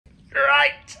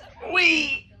Right,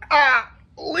 we are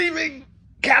leaving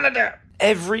Canada.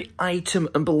 Every item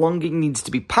and belonging needs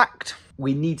to be packed.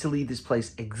 We need to leave this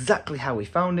place exactly how we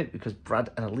found it because Brad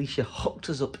and Alicia hooked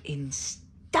us up in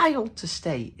style to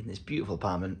stay in this beautiful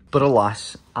apartment. But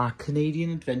alas, our Canadian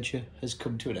adventure has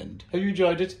come to an end. Have you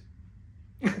enjoyed it?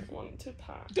 Don't want to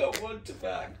pack. Don't want to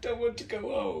pack, don't want to go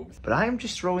home. But I am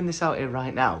just throwing this out here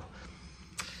right now.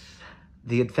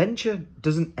 The adventure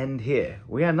doesn't end here.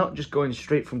 We are not just going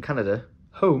straight from Canada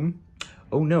home.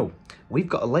 Oh no, we've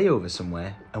got a layover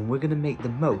somewhere and we're gonna make the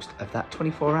most of that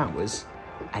 24 hours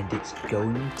and it's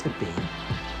going to be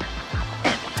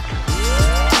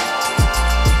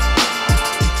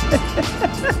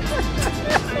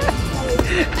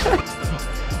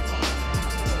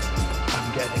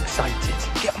I'm getting excited.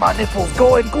 Get my nipples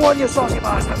going. Go on, you saucy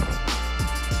bastard.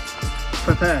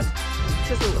 Prepared.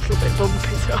 Just a little bit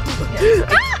bumpy, so.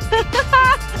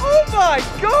 Oh my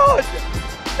god!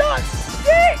 That's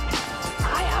sick!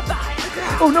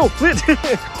 Oh no, lid!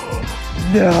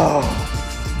 No!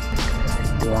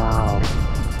 Wow.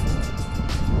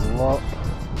 Look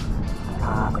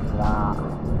at that.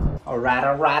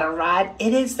 Alright.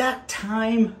 It is that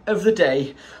time of the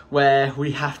day where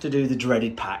we have to do the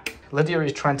dreaded pack. Lydia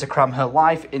is trying to cram her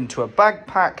life into a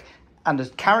backpack and a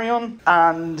carry-on,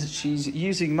 and she's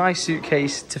using my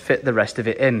suitcase to fit the rest of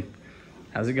it in.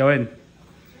 How's it going?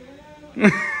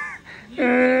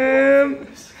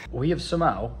 We have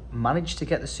somehow managed to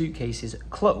get the suitcases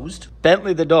closed.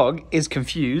 Bentley the dog is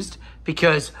confused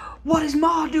because, what is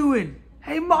Ma doing?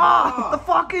 Hey Ma, the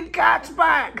fucking cat's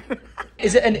back!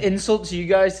 Is it an insult to you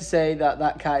guys to say that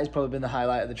that cat has probably been the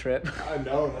highlight of the trip?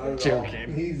 No,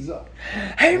 Joking. He's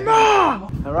Hey Ma!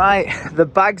 Alright, the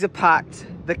bags are packed.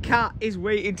 The cat is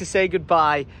waiting to say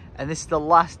goodbye, and this is the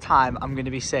last time I'm going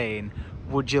to be saying,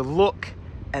 would you look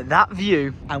at that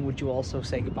view and would you also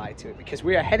say goodbye to it? Because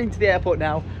we are heading to the airport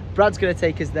now. Brad's going to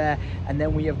take us there, and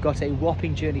then we have got a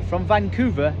whopping journey from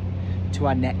Vancouver to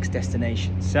our next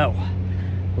destination. So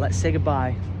let's say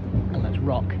goodbye and let's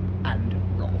rock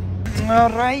and roll. All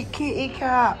right, kitty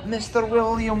cat, Mr.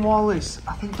 William Wallace.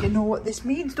 I think you know what this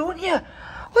means, don't you?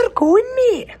 We're going,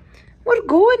 mate. We're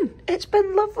going. It's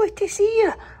been lovely to see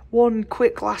you. One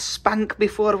quick last spank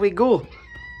before we go.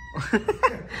 And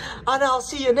I'll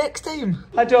see you next time.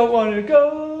 I don't want to go.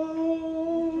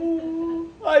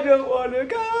 I don't want to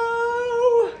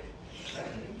go.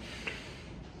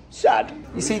 Sad.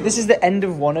 You see, this is the end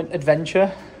of one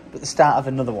adventure, but the start of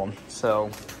another one.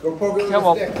 So, Go poke it with come a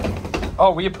on. stick.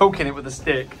 Oh, we're poking it with a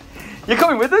stick. You're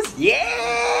coming with us?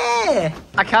 Yeah!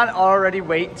 I can't already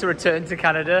wait to return to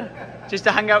Canada. Just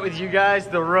to hang out with you guys,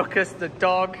 the ruckus, the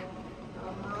dog.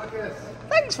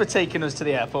 Thanks for taking us to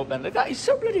the airport, Bentley. That is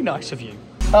so bloody nice of you.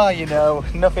 Oh, you know,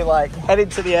 nothing like heading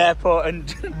to the airport and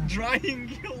drying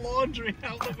your laundry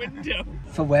out the window.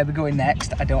 For where we're going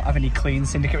next, I don't have any clean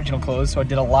Syndicate original clothes, so I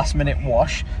did a last minute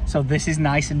wash. So this is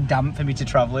nice and damp for me to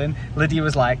travel in. Lydia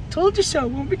was like, told you so,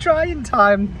 won't be dry in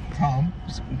time. Tom,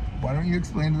 why don't you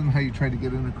explain to them how you tried to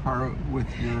get in the car with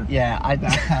your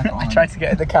backpack on? I tried to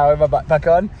get in the car with my backpack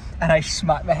on, and I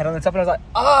smacked my head on the top, and I was like,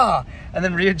 ah! And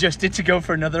then readjusted to go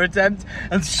for another attempt,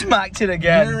 and smacked it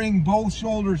again. Wearing both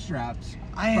shoulder straps.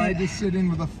 I tried to sit in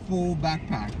with a full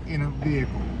backpack in a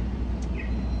vehicle.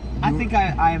 I think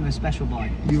I am a special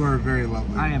boy. You are very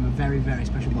lovely. I am a very, very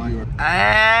special boy. You are.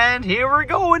 And here we're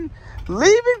going,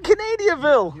 leaving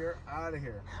Canadiaville. You're out of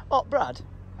here. Oh, Brad,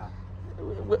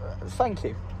 thank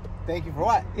you. Thank you for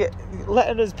what? Yeah,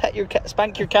 letting us pet your cat,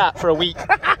 spank your cat for a week.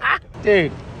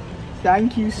 Dude,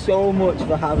 thank you so much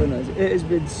for having us. It has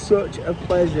been such a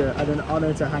pleasure and an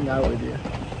honor to hang out with you.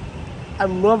 I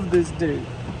love this dude.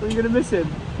 Are you gonna miss him?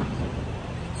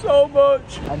 So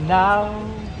much. And now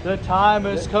the time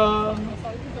has come,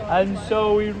 and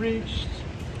so we reached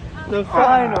the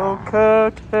final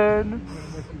curtain. I'm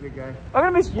gonna miss you, big guy. I'm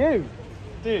gonna miss you,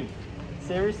 dude.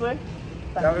 Seriously?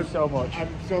 Thank you so much. I'm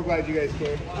so glad you guys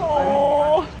came.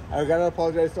 Oh. I gotta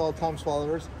apologize to all Tom's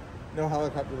followers. No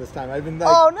helicopter this time. I've been like,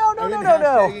 Oh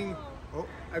no.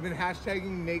 I've been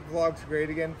hashtagging make vlogs great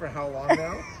again for how long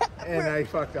now? And I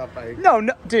fucked up. No,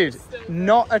 dude,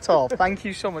 not at all. Thank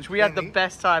you so much. We had the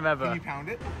best time ever. Can you pound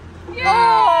it?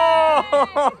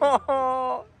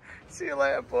 Oh! See you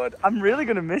later, bud. I'm really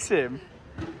gonna miss him.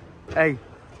 Hey,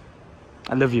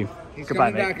 I love you. He's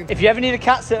Goodbye, coming mate. back. If you ever need a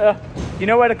cat sitter, you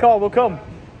know where to call. We'll come.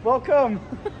 Welcome.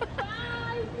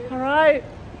 All right.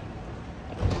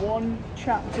 One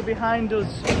chapter behind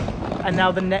us, and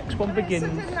now the next one begins.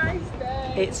 It's such a nice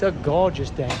day. It's a gorgeous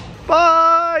day.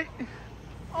 Bye.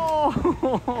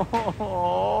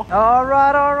 Oh. All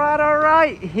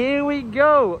right. Here we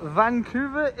go.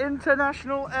 Vancouver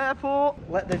International Airport.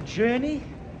 Let the journey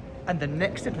and the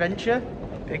next adventure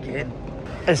begin.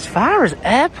 As far as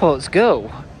airports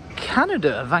go,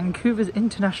 Canada, Vancouver's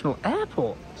International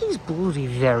Airport is bloody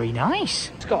very nice.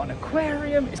 It's got an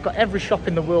aquarium, it's got every shop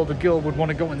in the world a girl would want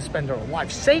to go and spend her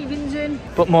life savings in.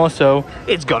 But more so,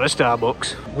 it's got a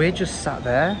Starbucks. We're just sat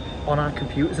there on our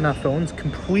computers and our phones,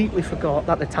 completely forgot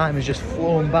that the time has just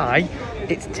flown by.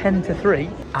 It's 10 to 3,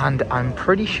 and I'm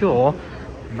pretty sure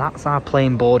that's our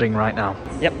plane boarding right now.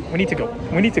 Yep, we need to go.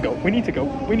 We need to go. We need to go.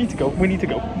 We need to go. We need to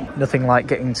go. Nothing like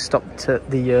getting stopped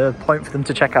at the point for them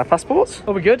to check our passports.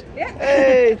 Are we good? Yeah.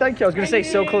 Hey, thank you. I was going to say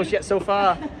so close yet so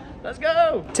far. Let's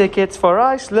go. Tickets for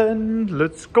Iceland.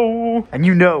 Let's go. And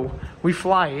you know, we're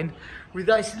flying with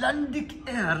Icelandic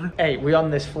Air. Hey, we're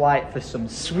on this flight for some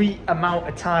sweet amount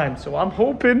of time, so I'm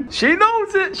hoping she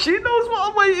knows it. She knows what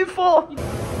I'm waiting for.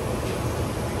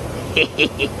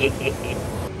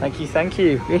 Thank you, thank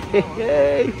you.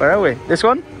 Where are we? This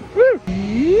one? Woo.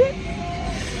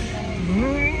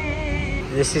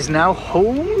 This is now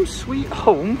home, sweet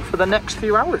home, for the next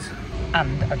few hours.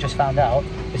 And I've just found out,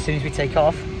 as soon as we take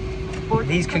off,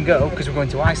 these can go, because we're going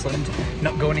to Iceland,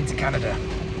 not going into Canada.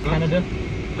 Canada.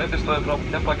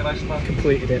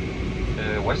 Completed it.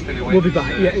 We'll be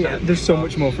back. Yeah. There's so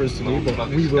much more for us to do, but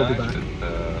we will be back.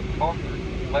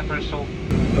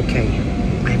 Okay.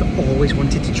 I've always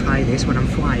wanted to try this when I'm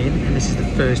flying, and this is the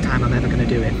first time I'm ever going to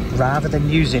do it. Rather than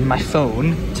using my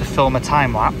phone to film a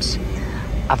time lapse,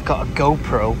 I've got a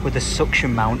GoPro with a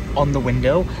suction mount on the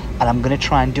window, and I'm going to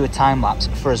try and do a time lapse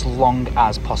for as long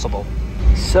as possible.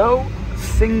 So,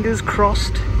 fingers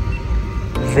crossed,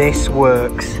 this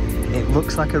works. It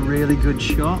looks like a really good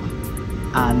shot,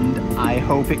 and I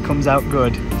hope it comes out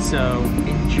good. So,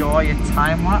 enjoy a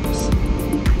time lapse.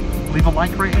 Leave a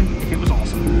like rating if it was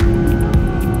awesome.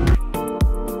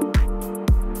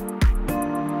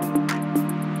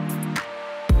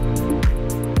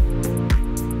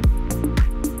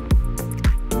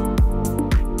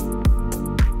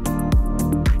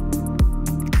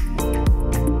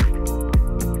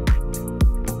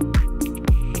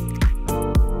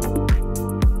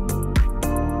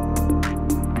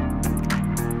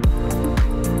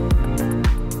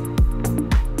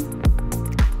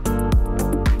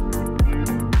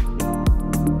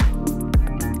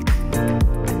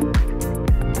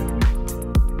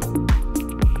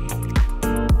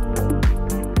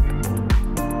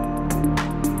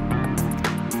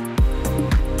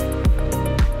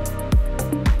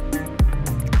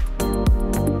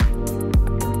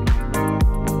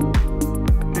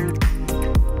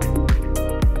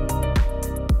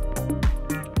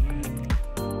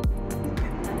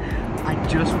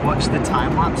 Just watched the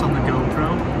time lapse on the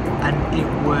GoPro and it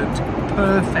worked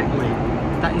perfectly.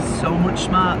 That is so much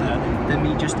smarter than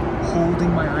me just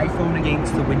holding my iPhone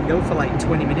against the window for like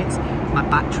 20 minutes. My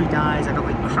battery dies, I got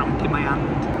like cramp in my hand.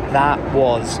 That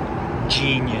was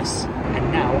genius.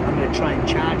 And now I'm going to try and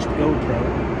charge the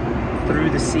GoPro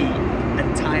through the sea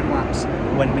and time lapse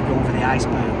when we go over the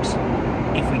icebergs.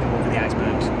 If we go over the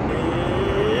icebergs.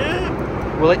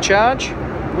 Will it charge?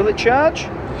 Will it charge?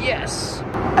 Yes.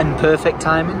 And perfect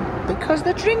timing because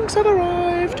the drinks have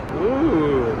arrived.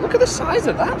 Ooh, look at the size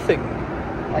of that thing.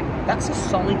 Like, that's a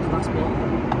solid glass bottle.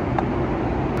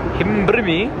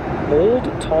 Himbrimi Old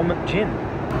Tom Gin.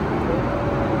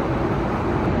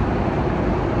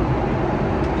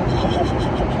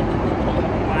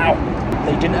 Wow.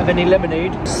 They didn't have any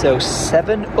lemonade, so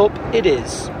 7-Up it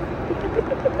is.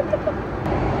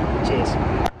 Cheers.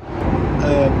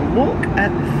 Look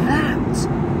at that.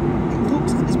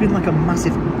 There's been like a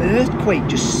massive earthquake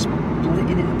just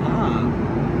splitting it apart.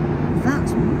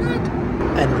 That's mad.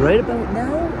 And right about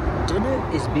now,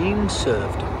 dinner is being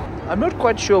served. I'm not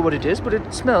quite sure what it is, but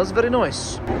it smells very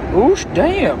nice. Oosh,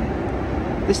 damn.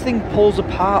 This thing pulls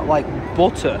apart like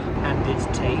butter. And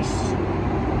it tastes...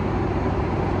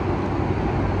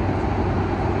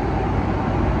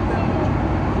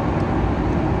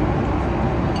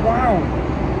 Wow.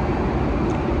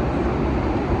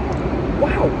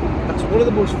 Wow. That's one of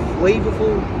the most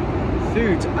flavourful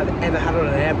foods I've ever had on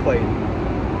an airplane.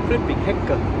 Flipping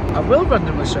hecka. I will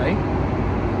randomly say,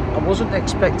 I wasn't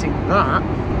expecting that,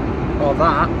 or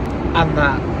that, and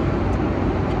that.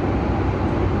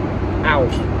 Ow.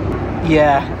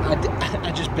 Yeah,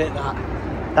 I just bit that.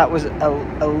 That was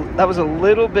a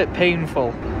little bit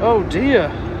painful. Oh dear.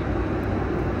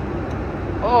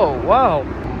 Oh wow.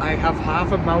 I have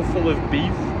half a mouthful of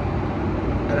beef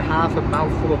and half a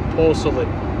mouthful of porcelain.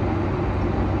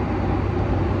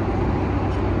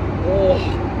 Oh,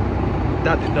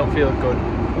 that did not feel good.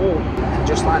 Oh, and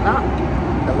just like that,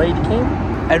 the lady came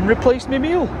and replaced my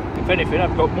meal. If anything,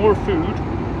 I've got more food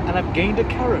and I've gained a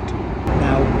carrot.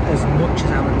 Now, as much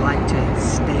as I would like to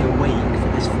stay away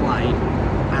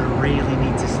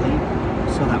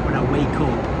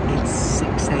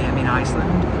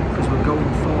Iceland because we're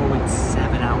going forward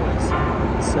 7 hours.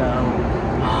 So.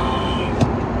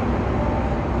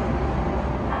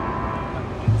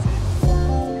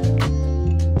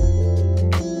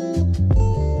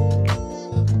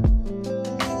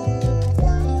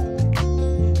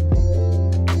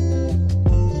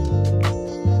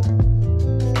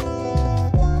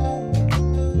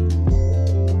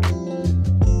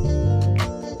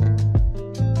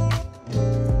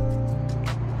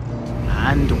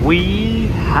 And we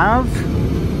have,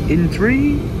 in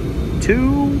 3,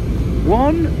 2,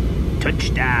 1,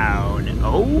 touchdown.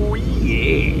 Oh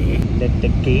yeah. Let the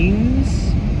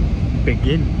games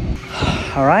begin.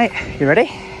 All right, you ready?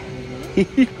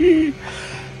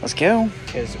 Let's go.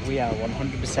 Because we are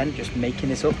 100% just making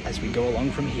this up as we go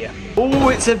along from here. Oh,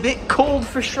 it's a bit cold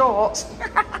for shorts.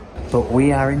 But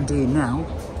we are indeed now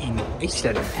in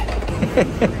Iceland.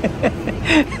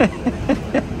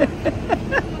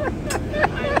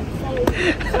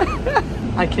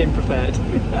 I came prepared.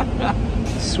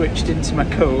 Switched into my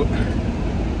coat.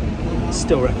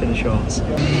 Still repping the shorts.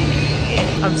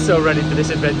 I'm so ready for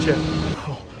this adventure.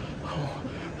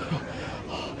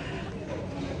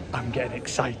 I'm getting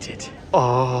excited.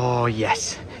 Oh,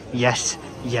 yes. Yes,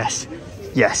 yes,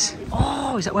 yes.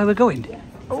 Oh, is that where we're going?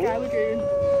 Sky Lagoon.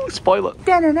 Spoiler.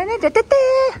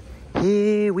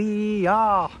 Here we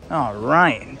are. All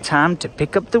right, time to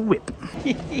pick up the whip.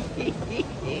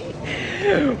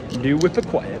 New whip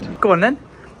acquired. Go on then.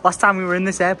 Last time we were in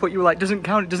this airport, you were like, doesn't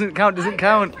count, doesn't count, doesn't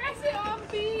count. Press it on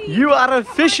B. You are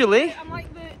officially. I'm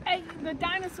like the egg, the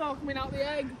dinosaur coming out the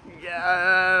egg.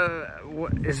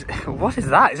 What is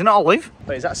that? Is it an olive?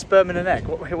 Wait, is that sperm and an egg?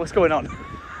 What's going on?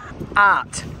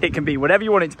 Art. It can be whatever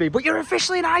you want it to be, but you're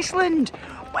officially in Iceland.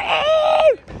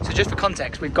 Woo! So just for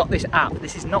context, we've got this app.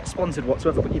 This is not sponsored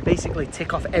whatsoever, but you basically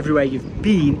tick off everywhere you've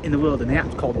been in the world, and the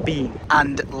app's called Bean.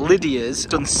 And Lydia's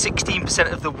done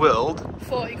 16% of the world,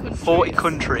 40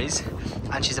 countries,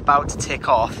 and she's about to tick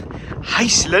off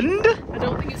Iceland. I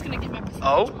don't think it's going to give me a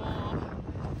Oh,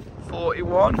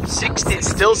 41, 60, it's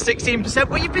still 16%,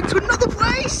 but you've been to another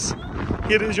place.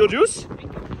 Here is your juice.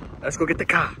 Let's go get the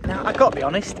car. Now, I gotta be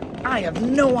honest, I have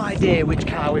no idea which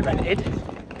car we rented.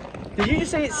 Did you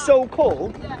just say it's so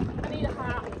cold? Yeah, I need a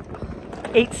hat.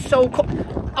 It's so cold.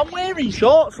 I'm wearing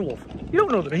shorts, love. You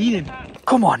don't know the meaning.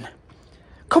 Come on.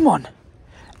 Come on.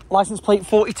 License plate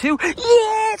 42. Yeah,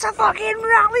 it's a fucking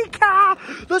rally car.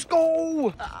 Let's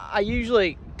go. I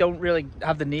usually don't really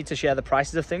have the need to share the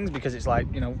prices of things because it's like,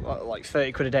 you know, like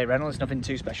 30 quid a day rental. It's nothing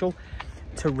too special.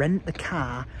 To rent the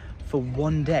car for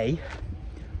one day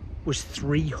was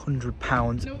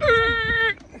 £300. No,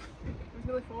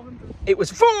 nearly 400. It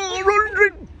was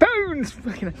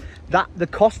 £400. That the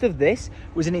cost of this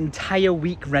was an entire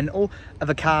week rental of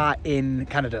a car in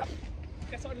Canada.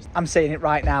 I'm saying it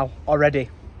right now already.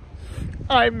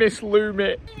 I miss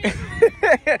Loomy.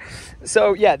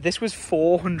 So yeah, this was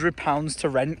 £400 to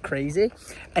rent. Crazy.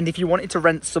 And if you wanted to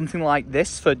rent something like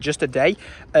this for just a day,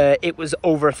 it was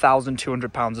over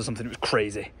 £1,200 or something. It was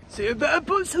crazy. So you better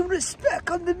put some respect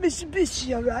on the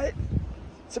Mitsubishi, all right?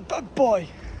 It's a bad boy.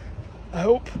 I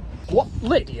hope. What,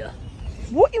 Lydia?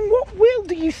 In what world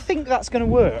do you think that's going to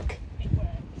work? It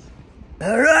works.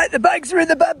 All right, the bags are in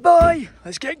the bad boy.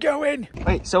 Let's get going.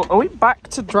 Wait, so are we back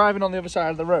to driving on the other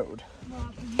side of the road?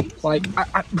 Like,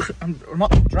 I'm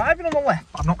not driving on the left.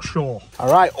 I'm not sure.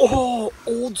 All right. Oh,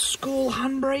 old school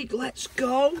handbrake. Let's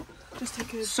go. Just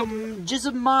take a... Some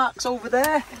jism marks over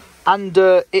there. And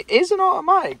it is an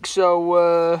automatic,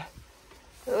 so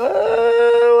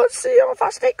let's see how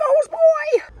fast it goes,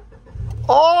 boy.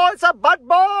 Oh, it's a bad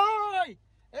boy.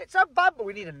 It's a bad boy.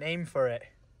 We need a name for it.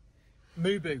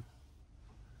 Mubu.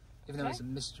 Even though it's a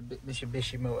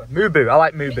Mitsubishi motor. Mubu. I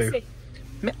like Mubu.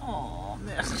 Oh,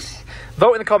 man.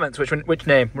 Vote in the comments which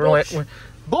name. We're Bush. only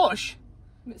Bush.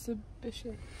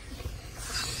 Mitsubishi.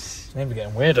 Names are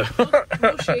getting weirder.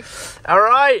 Bushy. All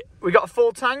right, we got a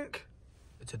full tank.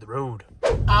 It's the road.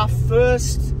 Our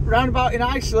first roundabout in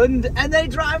Iceland, and they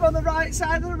drive on the right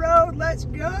side of the road. Let's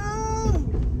go.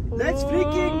 Let's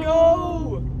freaking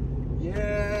go.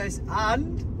 Yes,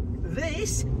 and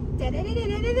this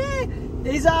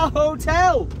is our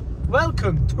hotel.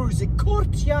 Welcome to the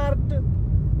courtyard.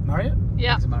 Marriott?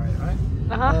 Yeah. It's a Marriott, right?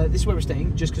 This is where we're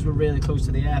staying, just because we're really close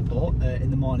to the airport.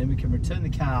 In the morning, we can return the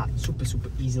car super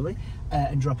easily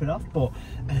and drop it off. But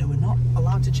we're not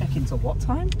allowed to check in till what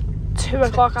time? 2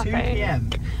 o'clock, I 2 think.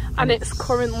 p.m. And it's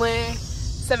currently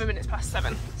 7 minutes past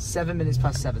 7. 7 minutes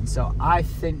past 7. So I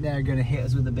think they're going to hit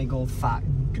us with a big old fat...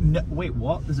 No, wait,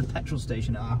 what? There's a petrol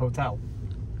station at our hotel.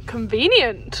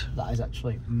 Convenient. That is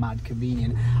actually mad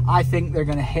convenient. I think they're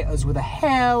going to hit us with a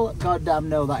hell goddamn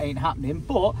no, that ain't happening.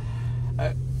 But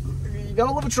You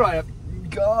gotta love a tryer.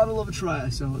 Gotta love a tryer.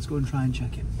 So let's go and try and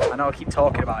check it. I know I keep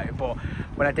talking about it, but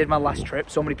when I did my last trip,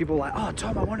 so many people were like, oh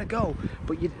Tom, I want to go,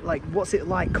 but you like, what's it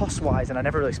like cost-wise? And I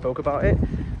never really spoke about it.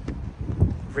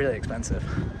 Really expensive.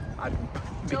 I'd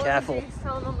be careful.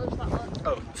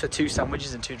 Oh, for 2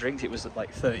 sandwiches and 2 drinks, it was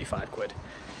like 35 quid.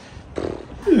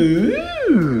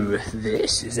 Ooh,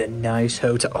 this is a nice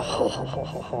hotel.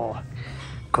 Oh.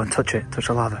 Go and touch it. Touch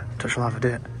the lava. Touch the lava. Do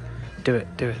it. Do it.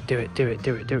 Do it. Do it. Do it.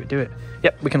 Do it. Do it. Do it.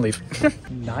 Yep, we can leave.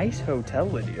 Nice hotel,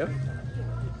 Lydia.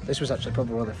 This was actually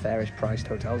probably one of the fairest priced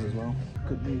hotels as well.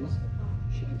 Good news.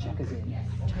 She can check us in.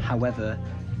 However,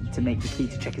 to make the key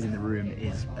to check us in the room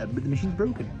is the machine's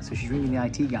broken. So she's ringing the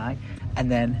IT guy, and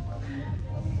then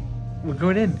we're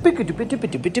going in. Up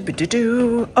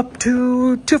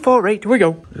to 248. Here we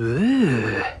go.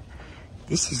 Ooh,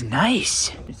 this is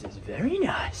nice. This is very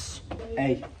nice.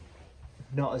 Hey,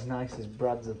 not as nice as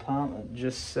Brad's apartment,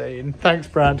 just saying. Thanks,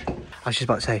 Brad. I was just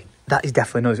about to say, that is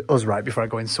definitely us right before I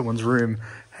go in someone's room.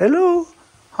 Hello,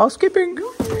 housekeeping.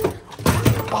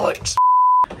 Bollocks.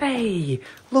 Hey,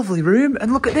 lovely room,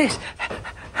 and look at this.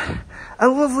 A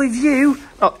lovely view.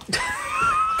 Oh.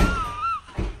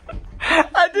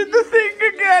 I did the thing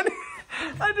again.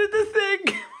 I did the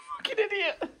thing. Fucking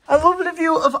idiot. A lovely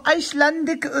view of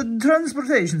Icelandic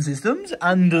transportation systems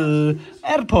and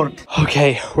airport.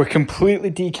 Okay, we're completely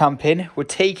decamping. We're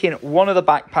taking one of the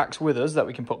backpacks with us that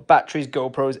we can put batteries,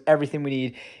 GoPros, everything we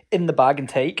need in the bag and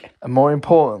take. And more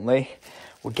importantly,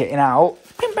 we're getting out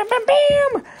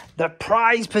the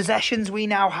prized possessions we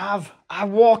now have. Our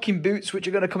walking boots, which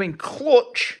are going to come in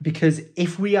clutch. Because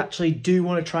if we actually do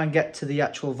want to try and get to the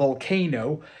actual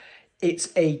volcano, it's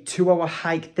a 2-hour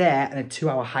hike there and a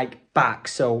 2-hour hike back.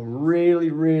 So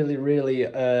really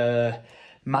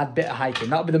mad bit of hiking.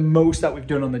 That'll be the most that we've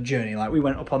done on the journey. Like we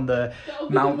went up on the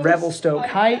Mount Revelstoke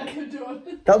hike.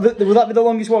 Will that be the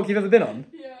longest walk you've ever been on?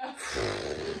 Yeah.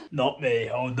 Not me,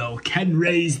 oh no. Ken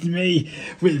raised me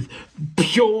with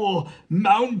pure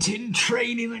mountain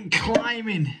training and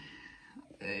climbing.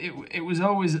 It was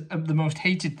always the most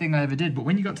hated thing I ever did, but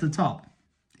when you got to the top,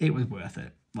 it was worth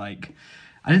it. Like,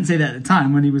 I didn't say that at the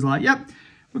time when he was like, yep,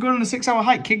 we're going on a 6-hour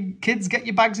hike. Kids, get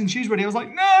your bags and shoes ready. I was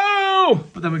like, no!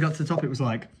 But then we got to the top, it was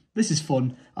like, this is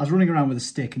fun. I was running around with a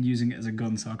stick and using it as a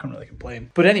gun, so I can't really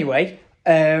complain. But anyway,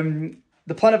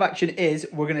 the plan of action is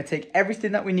we're going to take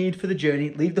everything that we need for the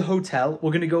journey, leave the hotel. We're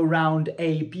going to go around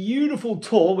a beautiful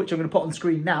tour, which I'm going to put on the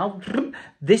screen now.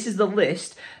 This is the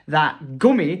list that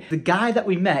Gummy, the guy that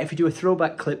we met, if you do a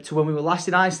throwback clip to when we were last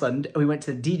in Iceland and we went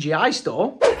to the DJI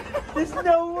store. There's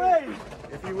no way.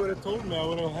 If you would have told me, I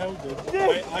would have held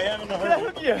it. I am in a hurry. Can I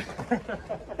hug you?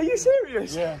 Are you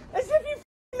serious? Yeah. As if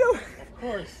you know. Of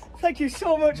course. Thank you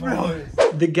so much, bro.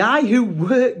 The guy who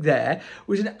worked there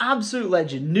was an absolute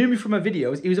legend, knew me from my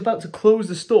videos. He was about to close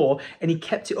the store and he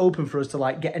kept it open for us to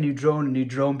like get a new drone and new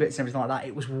drone bits and everything like that.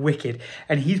 It was wicked.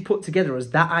 And he's put together us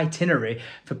that itinerary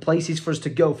for places for us to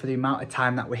go for the amount of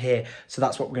time that we're here. So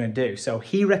that's what we're going to do. So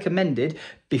he recommended,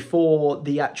 before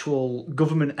the actual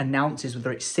government announces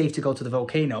whether it's safe to go to the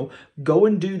volcano, go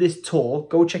and do this tour,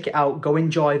 go check it out, go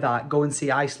enjoy that, go and see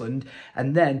Iceland,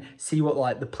 and then see what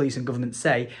like the police and government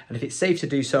say. And if it's safe to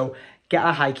do so, get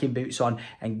our hiking boots on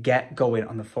and get going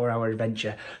on the 4-hour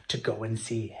adventure to go and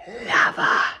see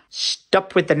lava.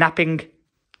 Stop with the napping,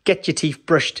 get your teeth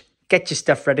brushed, get your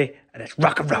stuff ready, and let's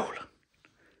rock and roll.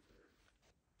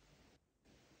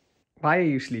 Why are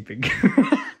you sleeping?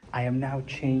 I am now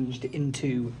changed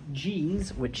into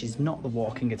jeans, which is not the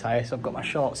walking attire. So I've got my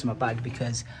shorts in my bag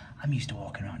because I'm used to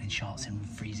walking around in shorts in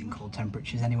freezing cold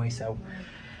temperatures anyway. So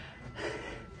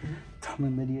Tom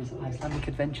and Lydia's Icelandic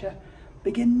adventure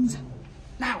begins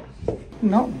now.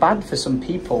 Not bad for some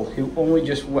people who only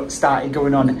just started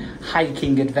going on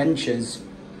hiking adventures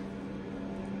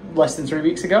less than 3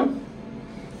 weeks ago.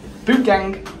 Boot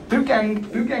gang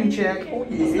check. Oh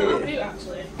yeah. It's not a boot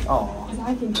actually. Oh. It's a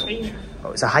hiking trainer.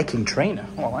 Oh, it's a hiking trainer.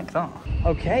 Oh, I like that.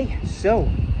 Okay, so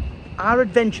our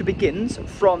adventure begins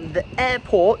from the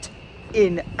airport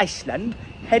in Iceland,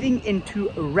 heading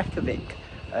into Reykjavik,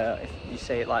 if you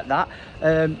say it like that.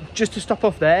 Just to stop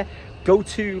off there, go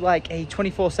to like a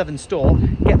 24/7 store,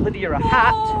 get Lydia a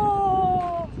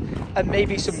hat, and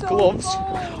maybe some gloves.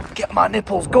 Cold. Get my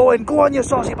nipples going. Go on, you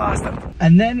saucy bastard.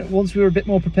 And then, once we were a bit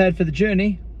more prepared for the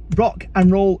journey, rock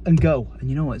and roll and go. And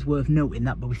you know what, it's worth noting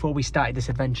that, but before we started this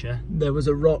adventure, there was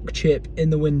a rock chip in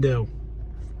the window.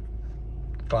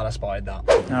 Glad I spotted that.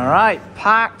 All right,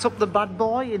 parked up the bad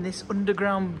boy in this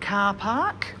underground car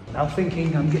park. Now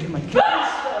thinking I'm getting my kids.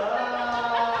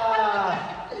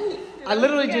 I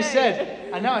literally just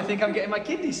said, I know, I think I'm getting my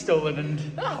kidneys stolen, and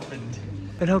that happened.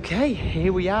 But okay,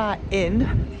 here we are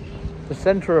in the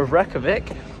centre of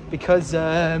Reykjavik because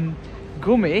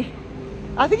Gummy,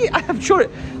 I'm sure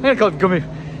I'm gonna call it Gummy,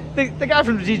 the guy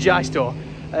from the DJI store.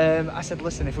 I said,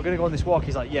 listen, if we're gonna go on this walk,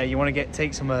 he's like, yeah, you want to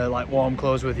take some like warm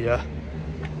clothes with you.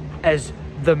 As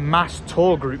the mass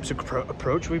tour groups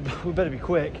approach, we better be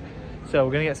quick. So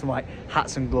we're gonna get some like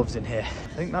hats and gloves in here.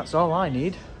 I think that's all I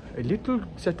need. A little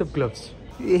set of gloves.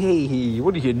 Hey,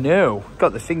 what do you know?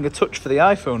 Got the finger touch for the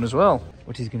iPhone as well.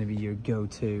 What is gonna be your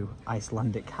go-to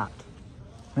Icelandic hat?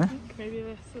 Huh? Maybe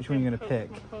this. Which one are you gonna pick?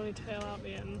 My ponytail out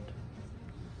the end.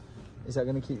 Is that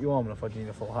gonna keep you warm enough, or do you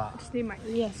need a full hat? I just need my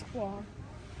ears warm.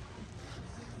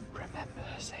 Remember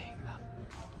saying that.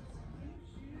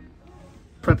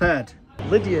 Prepared.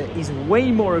 Lydia is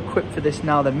way more equipped for this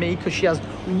now than me because she has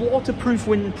waterproof,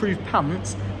 windproof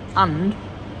pants and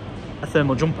a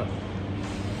thermal jumper.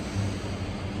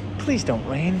 Please don't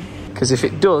rain. Because if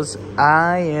it does,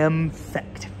 I am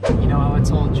fecked. You know how I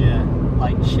told you,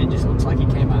 like, shit just looks like it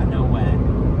came out of nowhere?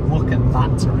 Look at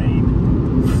that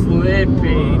terrain.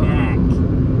 Flipping heck.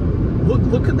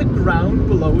 Look at the ground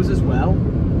below us as well.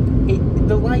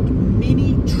 They're like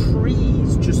mini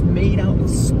trees just made out of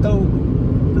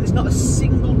stone. But there's not a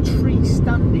single tree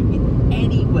standing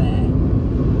anywhere.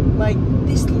 Like,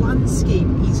 this landscape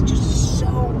is just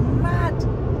so mad.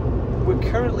 We're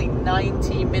currently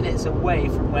 90 minutes away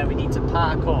from where we need to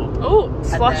park up. Oh,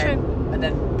 slashing. And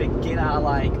then begin our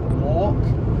like walk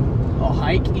or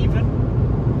hike even.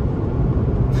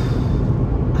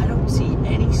 I don't see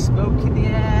any smoke in the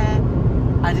air.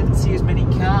 I didn't see as many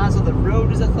cars on the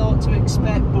road as I thought to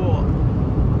expect, but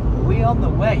we're on the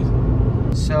way.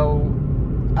 So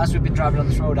as we've been driving on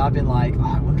this road, I've been like,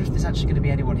 oh, I wonder if there's actually going to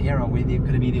be anyone here, or we're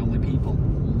going to be the only people.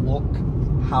 Look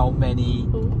how many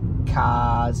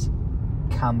cars,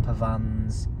 camper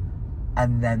vans,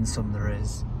 and then some there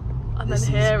is. And this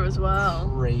then here as well.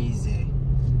 Crazy.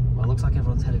 Well, it looks like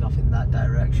everyone's heading off in that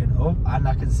direction. Oh, and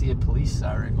I can see a police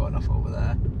siren going off over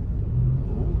there.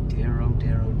 Oh dear, oh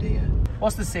dear, oh dear.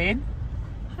 What's the scene?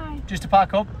 Hi. Just to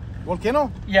park up?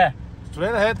 Volcano? Yeah.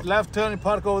 Straight ahead, left turn, and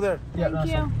park over there. Yeah,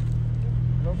 Thank you.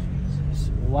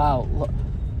 Wow, look.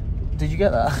 Did you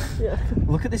get that? Yeah.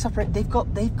 Look at this operation. They've got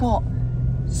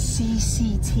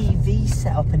CCTV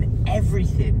set up and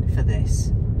everything for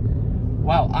this.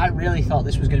 Wow, I really thought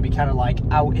this was going to be kind of like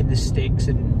out in the sticks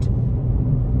and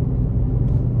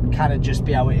kind of just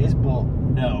be how it is, but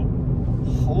no.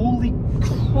 Holy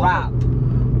crap.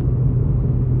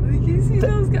 Can you see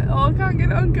those guys? Oh, I can't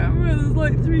get it on camera. There's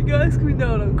like 3 guys coming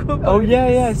down on quad bikes. Oh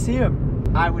yeah, I see them.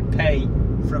 I would pay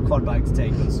for a quad bike to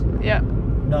take us. Yeah.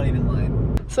 Not even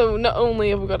lying. So not only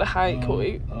have we got to hike,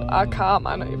 our car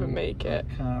might not even make it.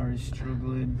 The car is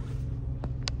struggling.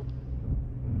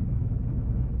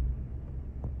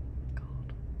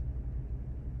 God.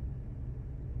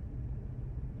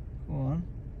 Go on.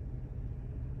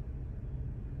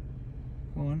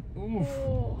 Go on. Oof.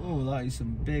 Oh, that is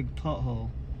some big pothole.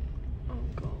 Oh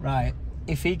God. Right.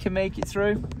 If he can make it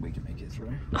through, we can make it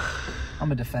through.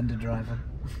 I'm a Defender driver.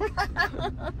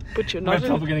 But you're We're not.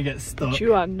 probably going to get stuck. But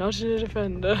you are not a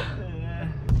Defender. Yeah.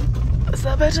 Is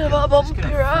that better of a bumpy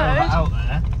ride? Out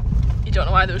there. You don't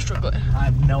know why they were struggling. I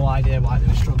have no idea why they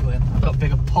were struggling. I've got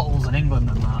bigger potholes in England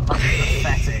than that. That's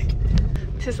pathetic.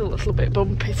 This is a little bit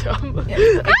bumpy, Tom.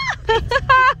 Yeah,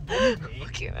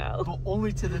 Fucking hell. but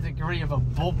only to the degree of a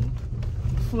bump.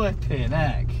 Flipping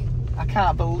heck. I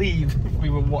can't believe we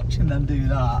were watching them do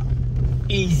that.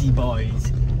 Easy,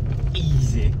 boys.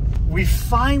 Easy. We've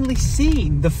finally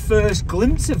seen the first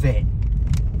glimpse of it.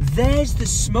 There's the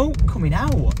smoke coming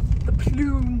out. The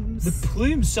plumes. The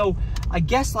plumes. So I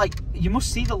guess like you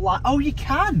must see the line. Oh, you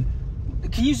can.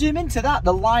 Can you zoom into that?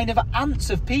 The line of ants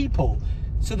of people.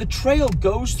 So the trail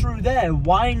goes through there,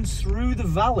 winds through the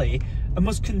valley, and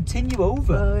must continue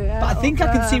over. Oh, yeah, but I think up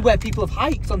I can there. see where people have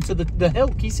hiked onto the hill.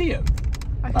 Can you see them?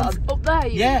 I can, up there,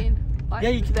 you yeah. mean? Like Yeah,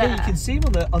 you can. there. Yeah, you can see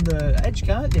them on the edge,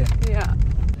 can't you? Yeah.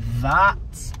 That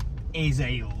is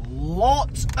a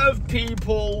lot of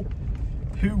people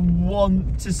who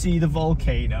want to see the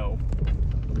volcano.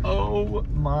 Oh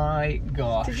my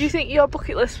gosh. Did you think your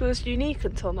bucket list was unique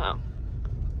until now?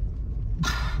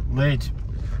 Lid.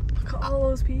 Look at all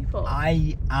those people.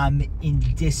 I am in Look at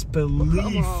them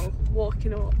disbelief. all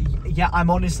walking up. Yeah, I'm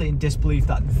honestly in disbelief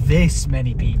that this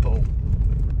many people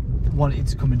wanted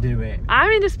to come and do it.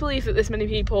 I'm in disbelief that this many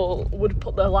people would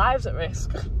put their lives at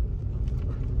risk.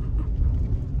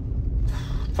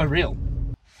 For real.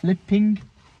 Flipping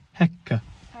hecker.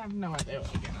 I have no idea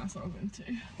what we're getting ourselves into.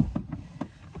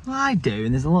 Well, I do,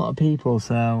 and there's a lot of people,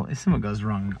 so if something goes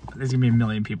wrong, there's gonna be a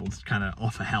million people to kind of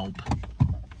offer help.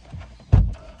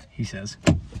 He says.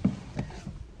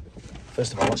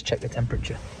 First of all, let's check the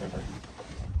temperature.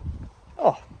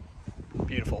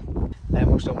 Beautiful. I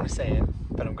almost don't want to say it,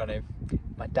 but I'm gonna.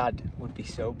 My dad would be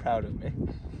so proud of me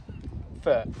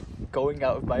for going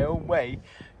out of my own way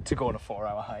to go on a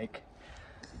 4-hour hike.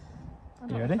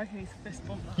 You ready? I can use a fist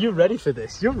bump. You're ready for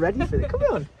this. You're ready for this. Come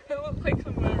on. I look like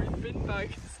I'm wearing bin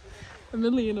bags. A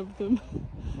million of them.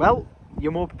 Well,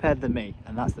 you're more prepared than me,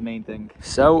 and that's the main thing.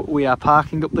 So we are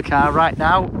parking up the car right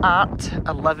now at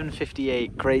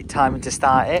 11:58. Great timing to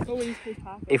start it. Oh, we used to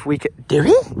park. If we could do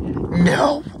it?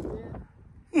 No.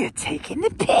 You're taking the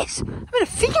piss. I'm in a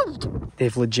field.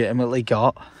 They've legitimately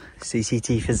got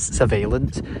CCTV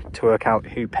surveillance to work out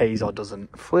who pays or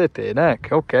doesn't. Flipping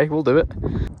heck. Okay, we'll do it.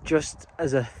 Just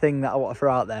as a thing that I want to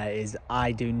throw out there is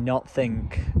I do not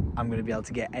think I'm going to be able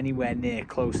to get anywhere near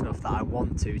close enough that I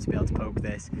want to be able to poke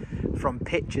this. From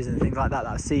pictures and things like that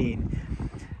I've seen,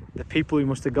 the people who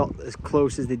must have got as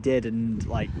close as they did and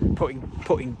like putting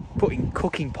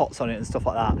cooking pots on it and stuff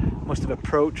like that must have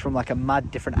approached from like a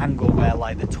mad different angle where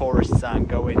like the tourists aren't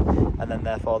going, and then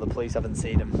therefore the police haven't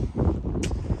seen them.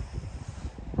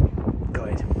 Go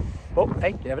ahead. Oh, hey,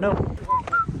 you never know.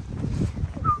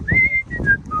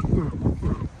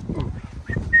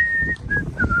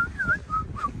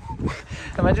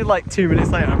 Imagine like 2 minutes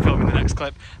later I'm filming the next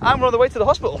clip. I'm on the way to the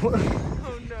hospital.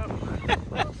 Oh no.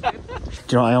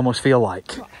 Do you know what I almost feel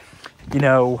like? You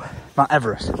know, Mount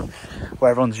Everest,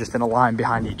 where everyone's just in a line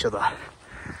behind each other,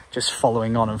 just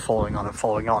following on and following on and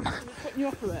following on. Is it putting you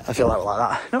off a bit? I feel like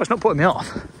that. No, it's not putting me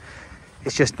off.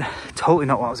 It's just totally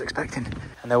not what I was expecting.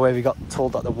 And the way we got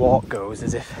told that the walk goes,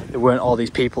 as if there weren't all these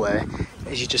people there,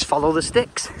 is you just follow the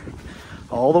sticks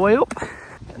all the way up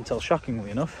until,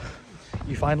 shockingly enough,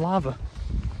 you find lava.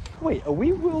 Wait, are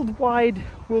we worldwide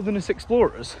wilderness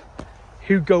explorers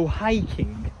who go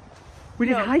hiking? We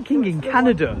did hiking in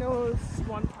Canada. No, it was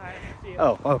one time. Yeah.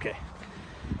 Oh, okay.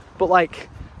 But like,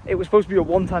 it was supposed to be a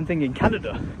one-time thing in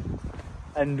Canada,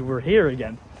 and we're here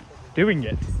again, doing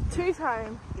it. 2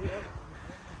 times. Yeah.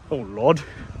 Oh Lord,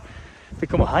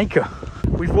 become a hiker.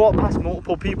 We've walked past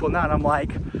multiple people now, and I'm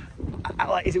like,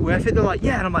 is it worth it? They're like,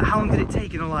 yeah, and I'm like, how long did it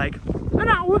take? And I'm like, an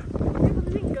hour. Yeah, but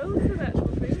they didn't go to that.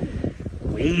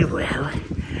 We will.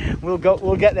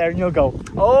 We'll get there and you'll go,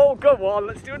 oh, come on,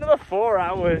 let's do another 4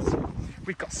 hours.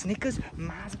 We've got Snickers,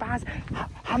 Mars bars,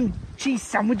 ham cheese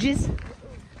sandwiches.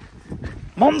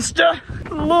 Monster,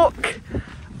 look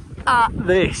at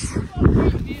this.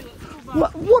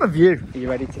 What a view. Are you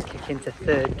ready to kick into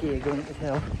 3rd gear going up this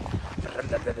hill?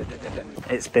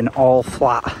 It's been all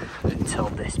flat until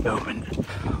this moment.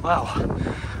 Well,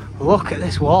 look at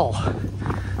this wall.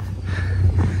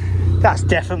 That's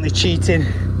definitely cheating.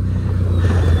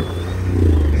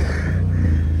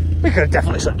 We could have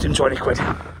definitely slipped in 20 quid.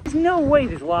 There's no way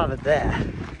there's lava there.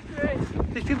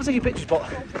 There's people taking pictures, but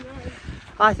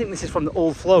I think this is from the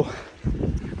old flow.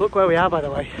 Look where we are, by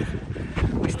the way.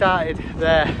 We started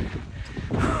there.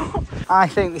 I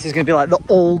think this is going to be like the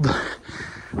old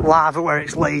lava where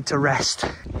it's laid to rest.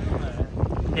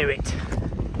 Knew it.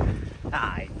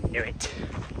 I knew it.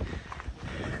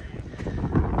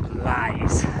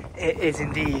 Lies. It is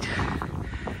indeed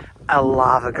a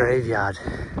lava graveyard.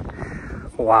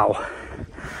 Wow.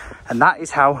 And that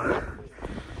is how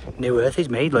New Earth is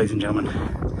made, ladies and gentlemen.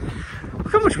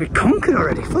 Look how much we've conquered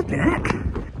already, flipping heck.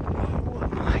 Oh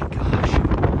my gosh.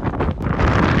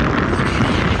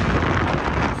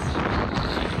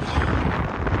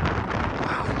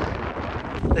 Wow.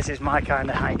 This is my kind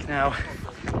of hike now.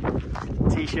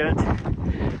 T-shirt,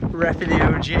 repping the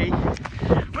OG.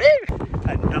 Woo!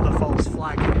 Another false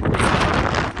flag.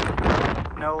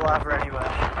 No lava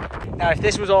anywhere. Now, if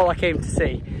this was all I came to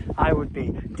see, I would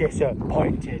be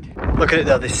disappointed. Look at it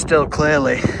though, there's still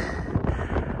clearly,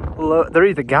 they're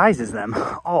either geysers them,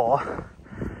 or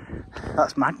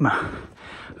that's magma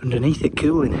underneath it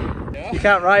cooling. You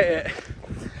can't write it.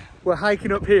 We're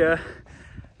hiking up here,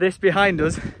 this behind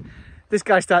us, this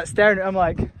guy starts staring at him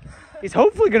like, he's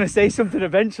hopefully going to say something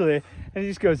eventually, and he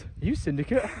just goes, "Are you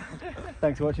Syndicate?"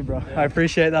 Thanks for watching, bro. I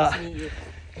appreciate that.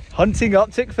 Hunting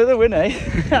optic for the win, eh?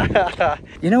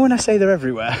 You know when I say they're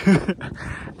everywhere?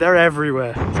 They're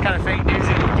everywhere. It's kind of fake news,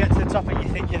 and you get to the top and you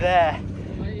think you're there,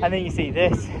 and then you see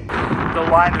this. The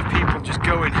line of people just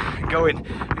going, going,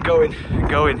 going,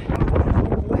 going.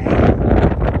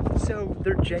 So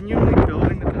they're genuinely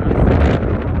building the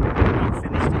path. They've not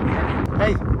finished it yet.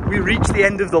 Hey, we reached the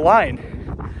end of the line.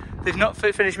 They've not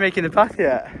finished making the path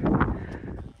yet.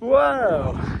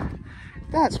 Whoa,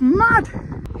 that's mad.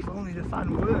 If only the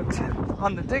fan worked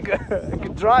on the digger. I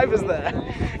could drive us there.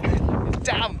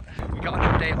 Damn. We got an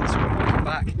update on someone walking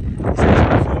back. It says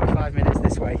about 45 minutes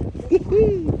this way.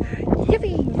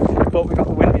 Yippee! But we got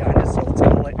the wind behind us, so let's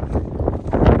call it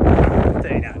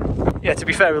 39. Yeah. Yeah, to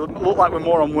be fair, we look like we're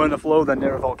more on Werner Flow than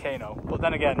near a volcano. But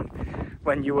then again,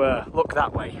 when you look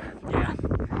that way, yeah,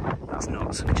 that's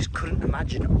nuts. I just couldn't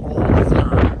imagine all of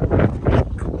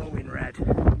that glowing red.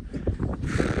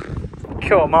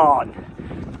 Come on,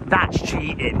 that's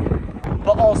cheating.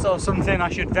 But also something I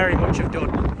should very much have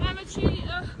done. I'm a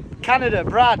cheater. Canada,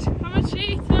 Brad. I'm a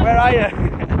cheater. Where are you?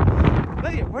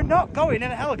 Lydia, we're not going in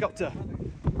a helicopter.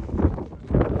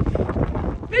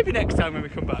 Maybe next time when we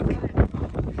come back.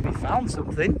 We found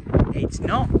something. It's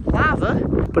not lava,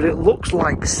 but it looks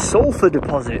like sulfur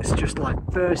deposits just like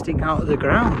bursting out of the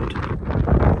ground.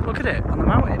 Look at it on the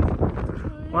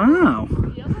mountain. Wow.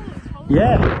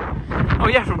 Yeah. Oh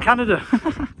yeah, from Canada.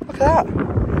 Look at that.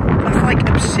 That's like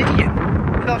obsidian.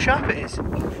 Look how sharp it is.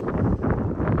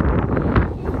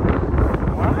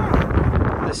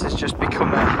 Wow. This has just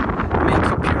become a make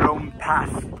up your own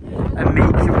path and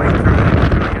make your way through it.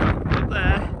 Up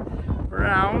there,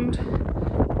 round,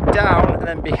 down, and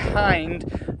then behind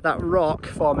that rock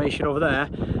formation over there,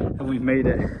 and we've made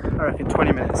it, I reckon,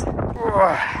 20 minutes.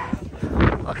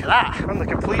 Look at that, we're on the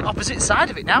complete opposite side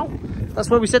of it now. That's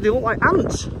why we said they look like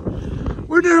ants.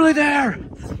 We're nearly there.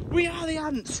 We are the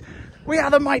ants. We are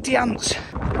the mighty ants.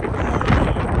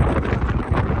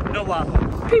 No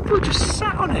lava. People just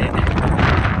sat on it.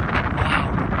 Wow.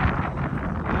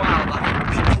 Wow,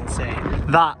 that is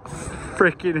insane. That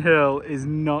freaking hill is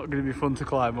not going to be fun to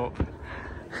climb up.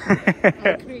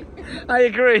 I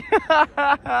agree.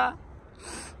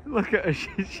 Look at her.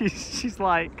 She's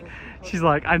like,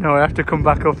 I know I have to come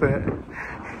back up it.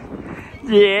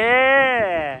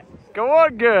 Yeah. Go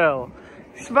on, girl.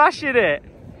 Smashing it.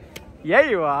 Yeah,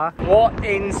 you are. What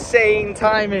insane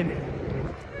timing.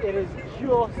 It has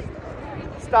just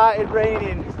started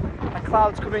raining. A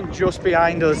cloud's coming just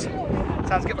behind us.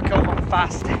 Time to get my coat on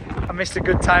fast. I missed a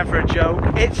good time for a joke.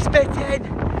 It's spitting.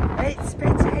 It's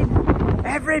spitting.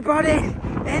 Everybody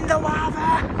in the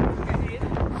lava.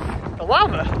 The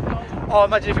lava? Oh,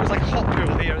 imagine if it was like a hot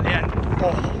pool here at the end.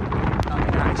 Oh,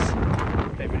 that'd be nice.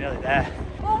 I think we're nearly there.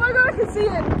 Oh my god, I can see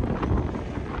it.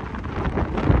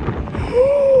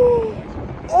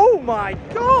 Oh my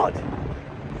god!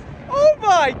 Oh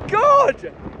my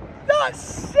god! That's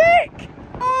sick!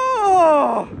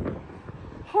 Oh!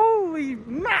 Holy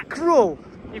mackerel!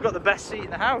 You've got the best seat in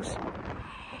the house.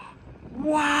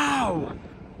 Wow!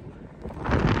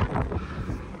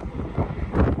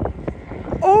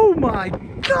 Oh my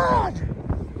god!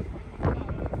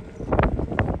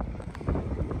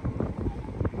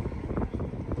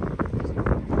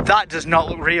 That does not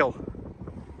look real.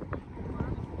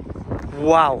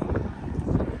 Wow.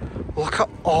 Look at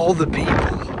all the people.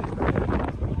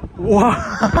 Wow.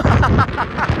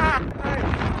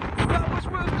 That was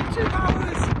worth the 2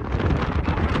 hours.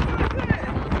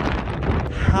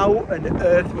 How on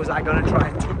earth was I going to try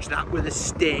and touch that with a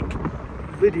stick?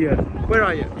 Lydia, where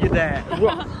are you? You're there.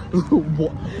 What?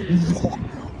 What?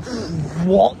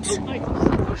 What? Oh my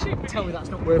gosh, tell me that's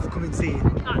not worth coming seeing.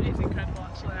 That is incredible,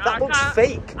 actually. That looks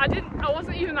fake. I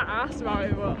wasn't even that arsed about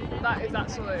it, but that is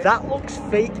actually. That looks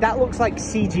fake. That looks like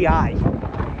CGI.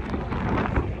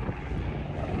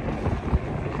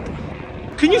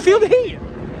 Can you feel the heat?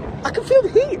 I can feel the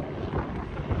heat.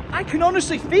 I can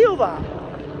honestly feel that.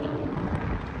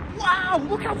 Wow,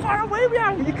 look how far away we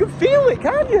are. You can feel it,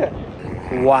 can't you?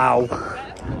 Wow.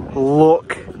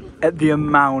 Look at the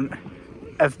amount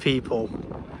of people.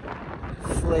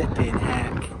 Flipping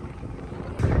heck.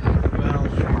 Well,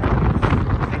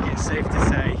 I think it's safe to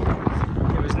say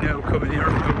there was no coming here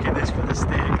and milking this for the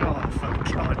stick. Oh,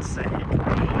 for God's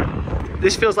sake.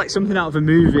 This feels like something out of a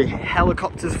movie.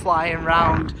 Helicopters flying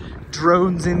around,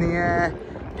 drones in the air,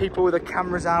 people with their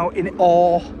cameras out in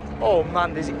awe. Oh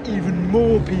man, there's even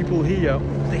more people here.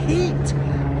 The heat!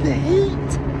 The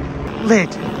heat!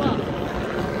 Lid!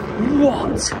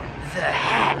 What the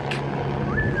heck?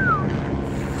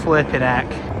 Flipping heck.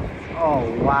 Oh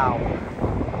wow.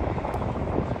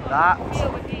 That,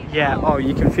 yeah, oh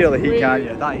you can feel the heat, can't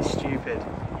you? That is stupid.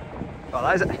 Oh,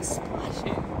 that is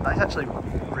actually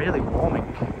really warming.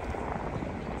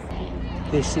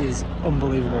 This is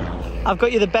unbelievable. I've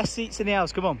got you the best seats in the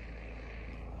house, come on.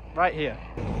 Right here.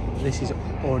 This is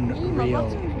unreal.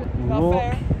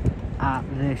 Look at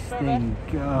this thing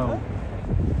go.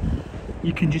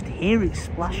 You can just hear it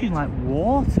splashing like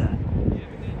water.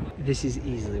 This is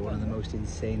easily one of the most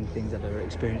insane things I've ever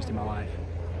experienced in my life.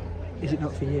 Is it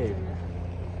not for you?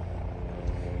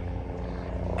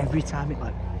 Every time it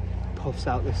like puffs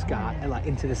out the sky, like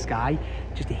into the sky,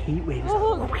 just a heat wave.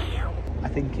 I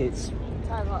think it's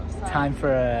time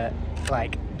for a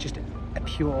like just a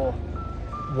pure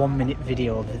 1 minute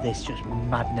video of this just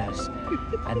madness,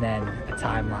 and then a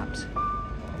time lapse.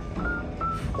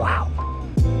 Wow.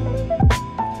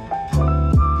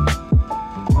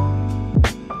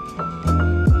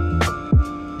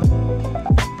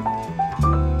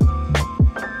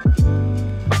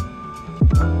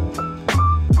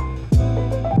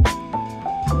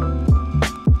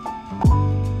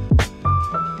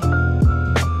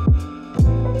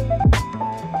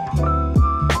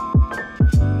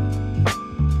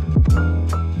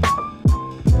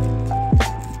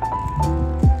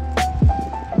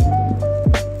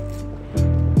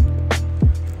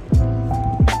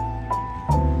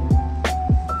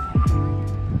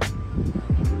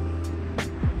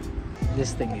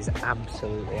 This thing is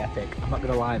absolutely epic. I'm not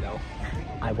gonna lie though,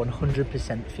 I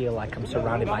 100% feel like I'm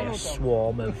surrounded by a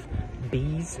swarm of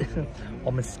bees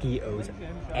or mosquitoes.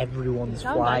 Everyone's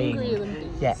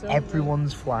flying. Yeah,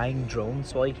 everyone's flying drones,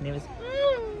 so all you can hear is.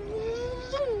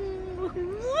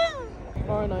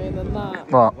 More annoying than that.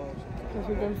 What? Because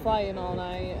we've been flying all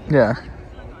night. Yeah.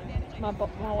 My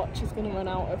watch is going to run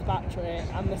out of battery,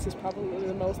 and this is probably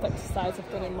the most exercise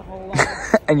I've done in my whole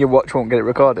life. And your watch won't get it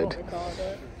recorded. Won't record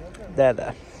it.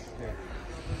 There.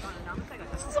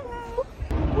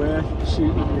 We're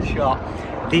shooting the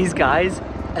shot. These guys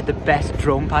are the best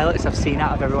drone pilots I've seen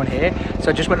out of everyone here. So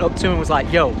I just went up to them and was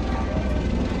like, yo,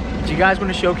 do you guys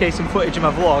want to showcase some footage of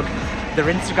my vlog? Their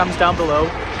Instagram's down below.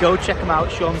 Go check them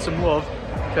out, show them some love.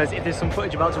 Because if there's some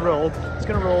footage about to roll, it's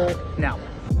going to roll now.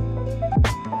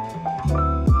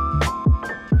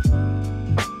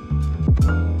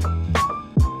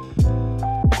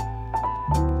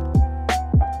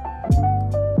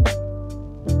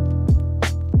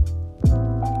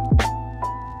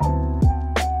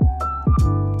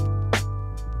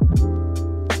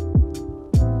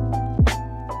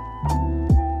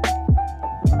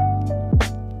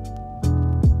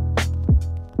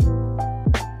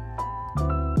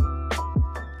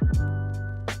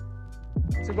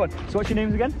 So what's your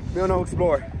names again? Milno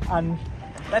Explorer. And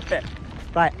Pepe.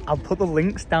 Right, I'll put the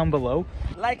links down below.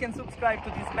 Like and subscribe to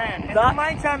this man. And That- to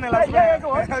my channel as well. Yeah, go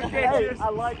on. Okay, Hey, cheers. I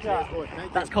like that.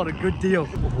 That's called a good deal.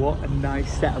 What a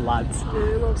nice set of lads.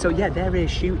 So yeah, they're here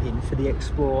shooting for the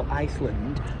Explore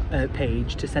Iceland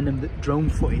page to send them the drone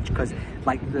footage because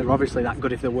like they're obviously that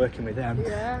good if they're working with them.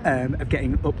 Yeah. Of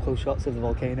getting up close shots of the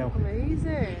volcano.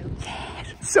 Amazing.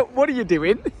 So what are you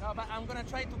doing? No, but I'm gonna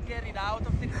try to get it out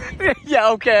of the crate. Yeah,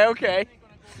 okay.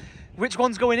 Which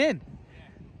one's going in?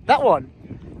 That one?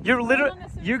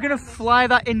 You're gonna fly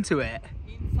that into it?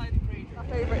 Inside the crate. My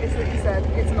favourite is that you said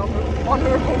it's an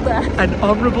honourable death. An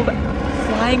honourable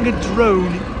flying a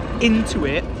drone into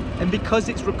it, and because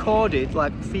it's recorded,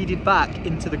 like feeded back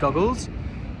into the goggles,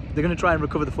 they're gonna try and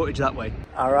recover the footage that way.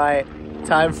 All right,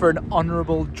 time for an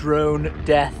honourable drone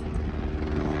death.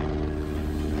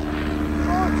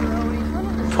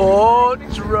 Poor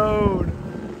drone.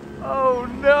 Oh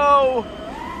no.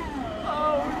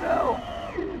 Oh no.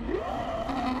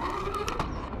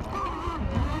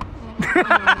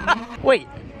 Wait.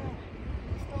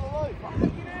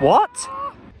 What?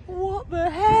 What the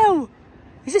hell?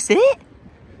 Is this it?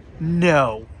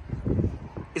 No.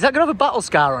 Is that gonna have a battle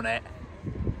scar on it?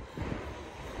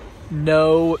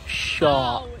 No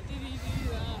shot.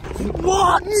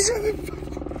 What?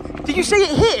 Did you say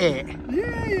it hit it?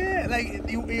 Yeah. Like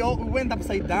it all went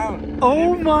upside down.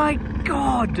 Oh my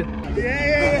god.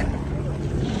 Yeah.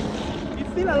 It's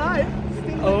still alive.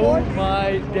 Oh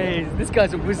my days. This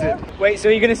guy's a wizard. Wait, so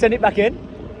you're gonna send it back in?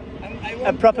 I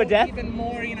A proper death? Even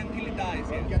more in until it dies.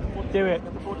 Yeah. Do it.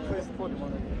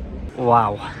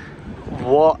 Wow.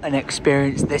 What an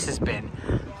experience this has been.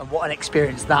 And what an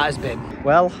experience that has been.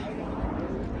 Well,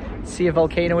 see a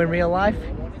volcano in real life?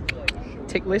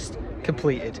 Tick list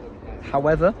completed.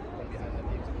 However,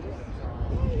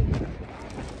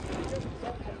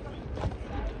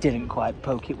 didn't quite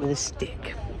poke it with a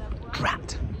stick.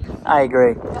 Drat. I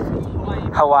agree.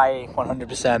 Hawaii,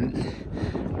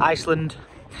 100%. Iceland,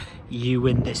 you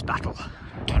win this battle.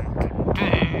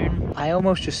 I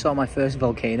almost just saw my first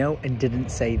volcano and didn't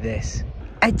say this.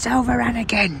 It's over,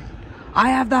 Anakin. I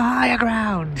have the higher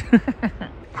ground.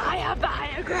 I have the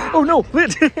higher ground. Oh no!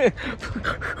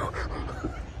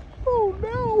 Oh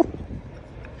no!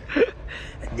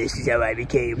 And this is how I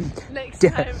became Next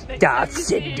Darth time you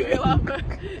see me, Cinder. we'll have a...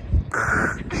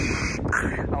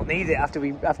 I'll need it after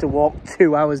we have to walk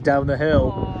 2 hours down the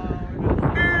hill. Oh,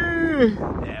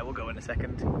 Yeah, we'll go in a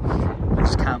second. I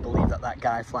just can't believe that that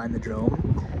guy flying the drone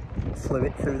flew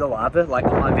it through the lava. Like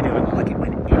on my video, it looked like it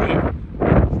went in it,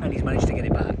 and he's managed to get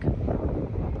it back.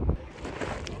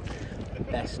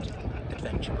 Best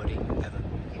adventure buddy ever.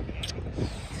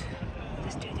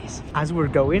 Let's do this. As we're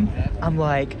going, I'm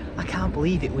like, I can't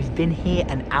believe it. We've been here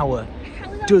an hour.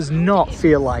 Does not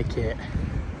feel like it.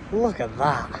 Look at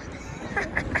that.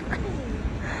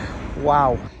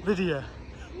 Wow. Lydia,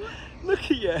 look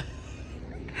at you.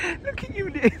 Look at you,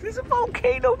 there's a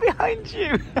volcano behind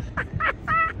you.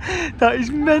 That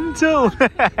is mental.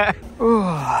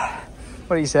 What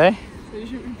do you say? So you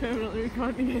should be permanently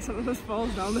recording in case some of us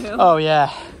falls down the hill. Oh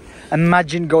yeah.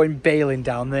 Imagine going bailing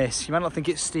down this. You might not think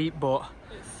it's steep, but...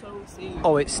 It's so steep.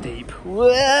 Oh, it's steep.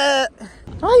 I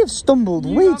have stumbled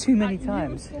way too many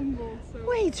times.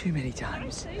 Way too many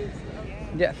times.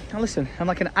 Yeah, now listen, I'm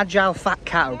like an agile fat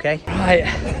cat, okay? Right,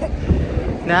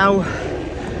 now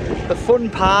the fun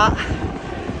part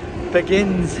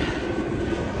begins.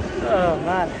 Oh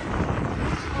man.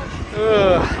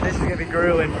 Oh, this is gonna be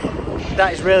grueling.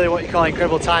 That is really what you call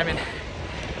incredible timing.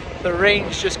 The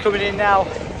rain's just coming in now.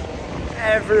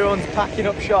 Everyone's packing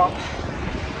up shop.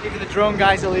 Even the drone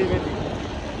guys are leaving.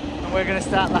 And we're gonna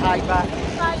start the hike back.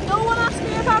 Right, no one asked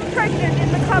me if I'm pregnant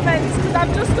in the comments because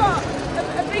I've just got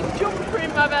a big jumper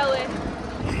in my belly.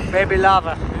 Baby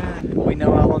lava. We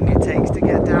know how long it takes to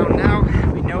get down now.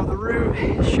 We know the route.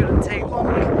 It shouldn't take long.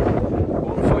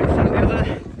 One foot in front of the other.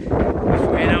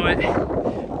 Before you know it,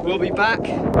 we'll be back.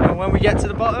 And when we get to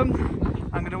the bottom,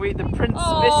 I'm gonna eat the Prince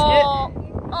biscuit.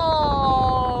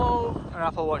 Oh! An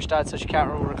Apple Watch died, so she can't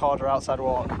record her outside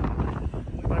walk.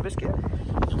 Want a biscuit?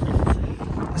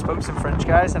 I spoke to some French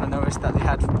guys and I noticed that they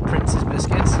had Prince's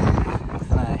biscuits.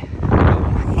 And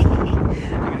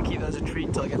I'm gonna keep that as a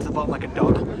treat till I get to the bottom like a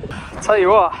dog. I'll tell you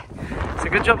what, it's a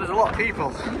good job there's a lot of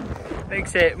people.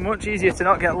 Makes it much easier to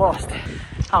not get lost.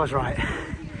 I was right.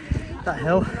 That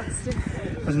hill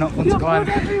was not fun to climb.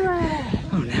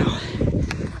 Oh no,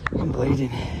 I'm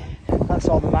bleeding. That's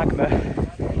all the magma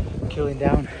cooling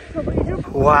down.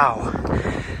 Wow,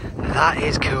 that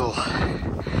is cool.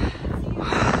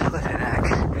 Look at that.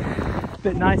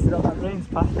 Bit nicer that that rain's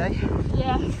passed, eh?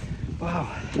 Yeah. Wow,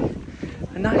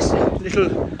 a nice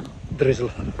little drizzle.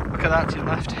 Look at that to your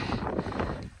left.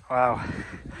 Wow,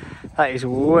 that is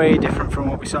way different from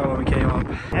what we saw when we came up.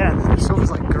 Yeah, the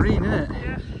sun's like green, isn't it?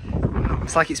 Yeah.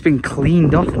 It's like it's been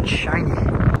cleaned off and shiny.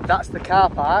 That's the car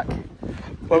park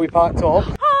where we parked up.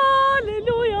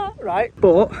 Hallelujah! Right,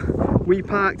 but we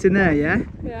parked in there, yeah?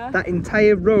 Yeah. That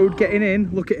entire road getting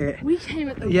in, look at it. We came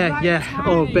at the Yeah, right yeah. time.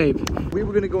 Oh, babe. We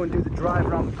were going to go and do the drive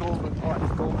around the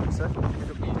golden circle.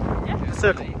 Yeah.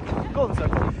 Circle. Golden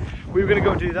circle. We were going to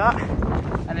go and do that,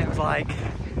 and it was like,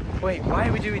 wait, why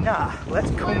are we doing that?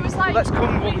 Let's come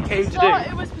what we came to do.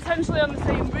 It was potentially on the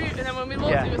same route, and then when we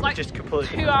looked, Yeah, it was like just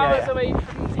completely 2 hours away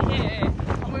from here,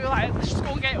 and we were like, let's just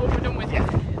go and get it over and done with. Yeah.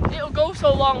 It'll go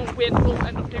so long, we'll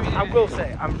end up doing it. I will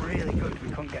say, I'm really good we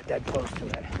couldn't get dead close to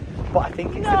it. But I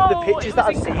think it's No, the pictures it that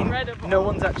I've was seen, incredible. no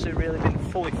one's actually really been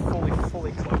fully close.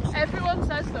 Everyone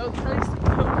says though, the place to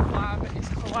go climb is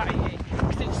Hawaii,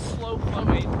 because it's slow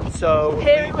flowing. So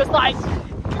Here it was like,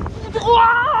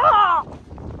 Wah!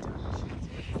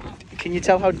 Can you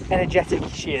tell how energetic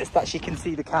she is that she can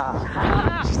see the car?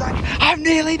 She's like, I'm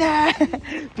nearly there!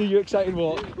 Do your excited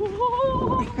walk.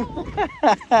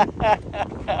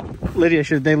 Lydia,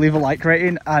 should they leave a like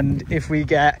rating? And if we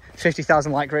get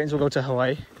 50,000 like ratings, we'll go to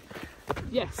Hawaii.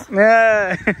 Yes.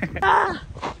 Yeah.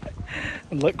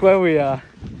 And look where we are.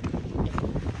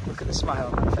 Look at the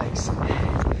smile on her face.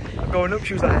 I'm going up,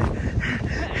 she was like,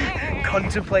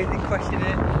 contemplating, questioning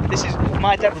it. This is,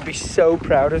 my dad would be so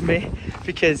proud of me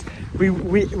because we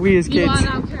as kids. You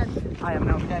are now 10. I am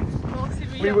now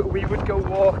 10. We would go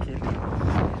walking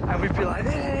and we'd be like,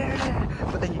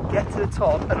 but then you get to the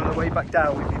top and on the way back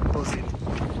down we'd be buzzing.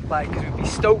 Like, because we'd be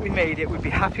stoked we made it, we'd be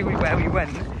happy with where we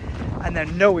went, and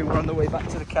then knowing we're on the way back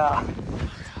to the car.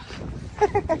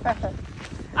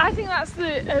 I think that's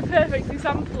a perfect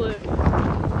example of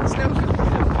snow.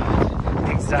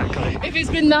 Exactly. If it's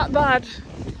been that bad,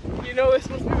 you know this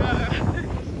must be better.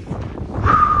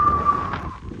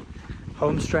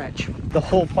 Home stretch. The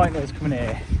whole point of us coming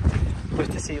here was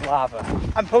to see lava.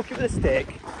 I'm poking with a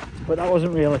stick, but that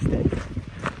wasn't realistic.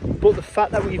 But the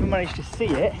fact that we even managed to see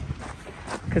it,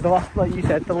 because the last, like you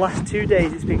said, the last 2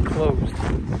 days it's been closed.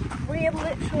 We're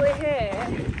literally here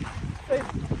for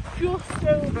just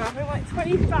over, I think like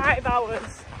 25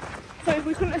 hours. So if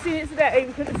we couldn't have seen it today,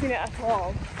 we couldn't have seen it at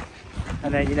all.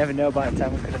 And then you never know by the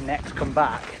time we could have next come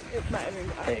back, It might have been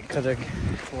bad. it could have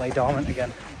lay dormant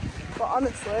again. But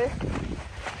honestly,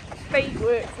 fate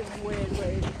works in weird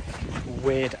ways.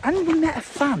 Weird. And we met a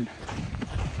fan.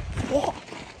 What?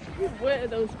 Who were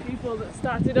those people that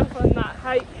started off on that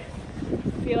hike?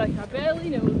 I feel like I barely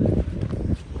know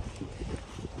them.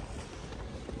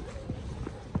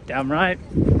 Damn right.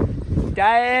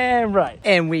 Damn right.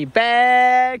 And we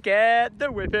back at the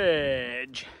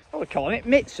whippage. What are we calling it?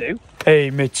 Mitsu. Hey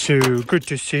Mitsu, good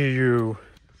to see you.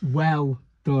 Well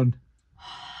Done.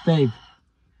 Babe,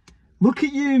 look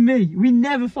at you and me. We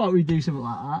never thought we'd do something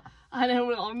like that. I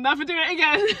know, I'll never do it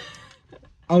again.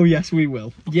 Oh, yes, we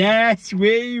will. Yes,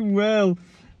 we will.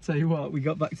 Tell you what, we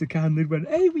got back to the car and Lyd went,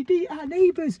 hey, we beat our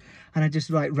neighbours. And I just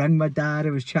like rang my dad.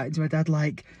 I was chatting to my dad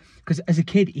like, because as a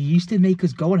kid, he used to make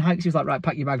us go on hikes. He was like, right,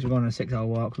 pack your bags, we're going on a 6-hour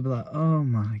walk. We'd be like, oh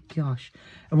my gosh.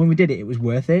 And when we did it, it was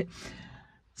worth it.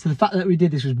 So the fact that we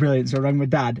did this was brilliant. So I rang my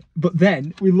dad. But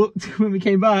then we looked when we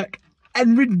came back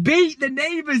and we'd beat the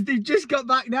neighbours. They've just got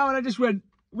back now. And I just went,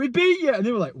 we beat you. And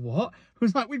they were like, what? I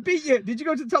was like, we beat you. Did you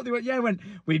go to the top? They went, yeah. I went,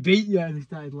 we beat you. And they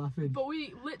started laughing. But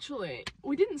we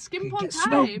didn't skimp on time.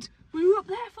 Smoked. We were up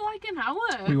there for like an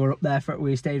hour. We were up there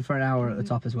we stayed for an hour at the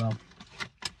top as well.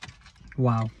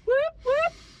 Wow. Whoop,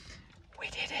 whoop. We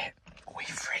did it. We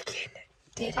freaking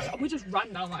did it. We just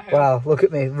ran down that hill. Wow, look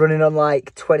at me, running on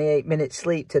like 28 minutes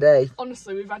sleep today.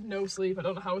 Honestly, we've had no sleep. I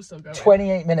don't know how we're still going.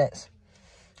 28 minutes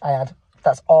I had.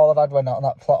 That's all I've had when on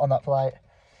that flight.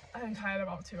 I think I had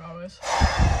about 2 hours.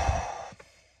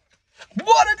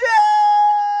 What a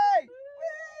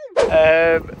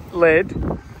day!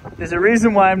 Lyd, there's a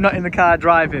reason why I'm not in the car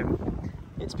driving.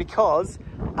 It's because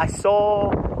I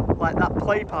saw like that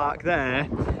play park there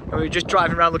and we were just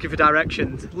driving around looking for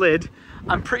directions. Lyd,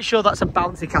 I'm pretty sure that's a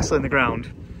bouncy castle in the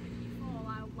ground. Oh,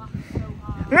 I laughed so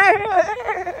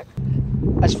hard.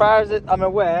 As far as I'm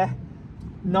aware,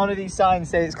 none of these signs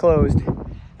say it's closed.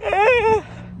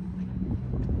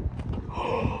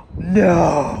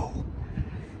 No!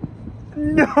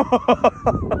 No!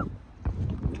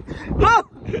 Oh!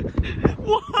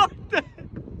 What the?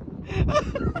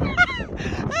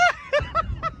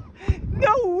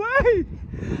 No way!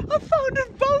 I found a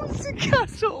bouncy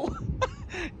castle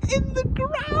in the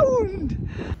ground!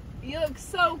 You look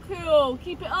so cool.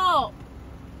 Keep it up.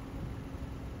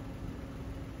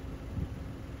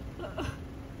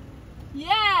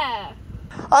 Yeah!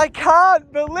 I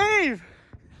can't believe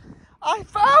I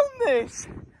found this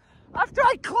after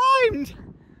I climbed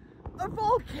a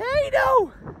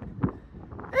volcano!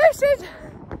 This is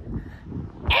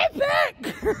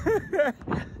epic!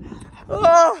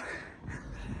 Oh.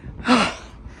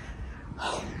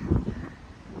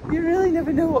 You really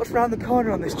never know what's around the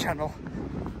corner on this channel.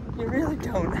 You really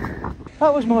don't.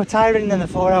 That was more tiring than the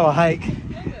 4-hour hike.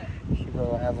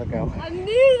 We'll have a go. I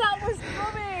knew that was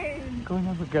coming! Go and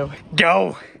have a go.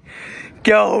 Go!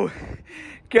 Go!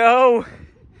 Go!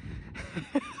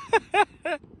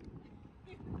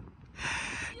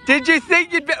 Did you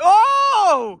think you'd be...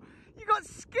 Oh! You got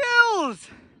skills!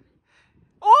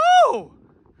 Oh!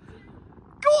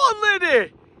 Go on,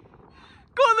 Liddy!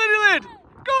 Go on, Liddy Lyd!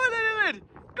 Go on, Liddy Lyd!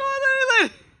 Go on,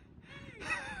 Liddy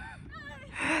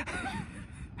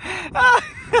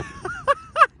Lyd!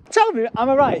 Tell me, am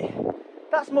I right?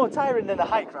 That's more tiring than the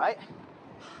hike, right?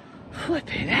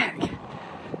 Flipping heck.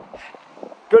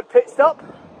 Good pit stop.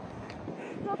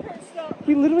 Stop it, stop.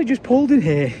 We literally just pulled in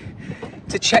here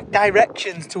to check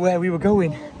directions to where we were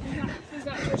going. There's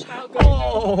an actual child going.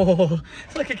 Oh,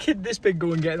 it's like a kid this big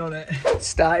going getting on it. It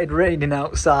started raining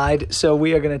outside, so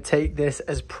we are going to take this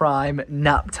as prime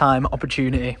nap time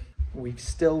opportunity. We've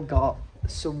still got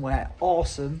somewhere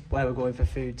awesome where we're going for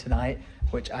food tonight,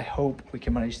 which I hope we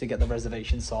can manage to get the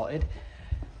reservation sorted.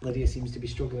 Lydia seems to be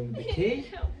struggling with the key.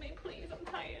 Help me, please. I'm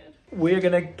tired. We're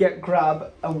gonna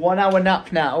grab a 1-hour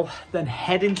nap now, then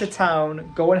head into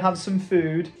town, go and have some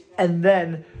food, and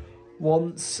then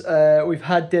once we've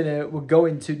had dinner, we're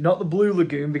going to, not the Blue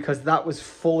Lagoon because that was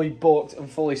fully booked and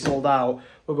fully sold out.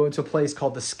 We're going to a place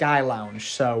called the Sky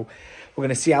Lounge. So we're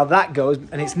gonna see how that goes.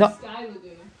 And it's not... Sky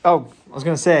Lagoon. Oh, I was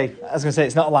gonna say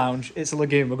it's not a lounge, it's a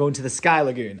lagoon. We're going to the Sky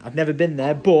Lagoon. I've never been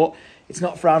there, but it's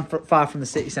not far from the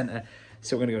city centre.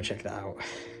 So we're gonna go check that out.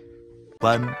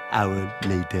 1 hour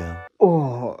later.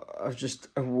 Oh, I've just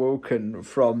awoken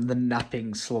from the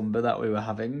napping slumber that we were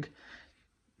having.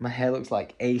 My hair looks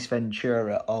like Ace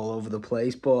Ventura all over the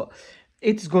place, but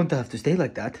it's going to have to stay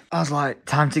like that. I was like,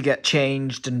 time to get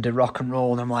changed and to rock and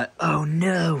roll. And I'm like, oh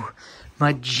no,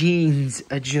 my jeans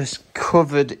are just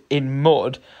covered in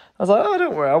mud. I was like, oh,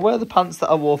 don't worry, I'll wear the pants that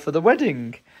I wore for the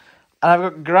wedding. And I've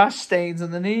got grass stains on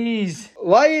the knees.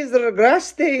 Why is there grass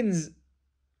stains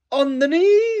on the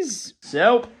knees?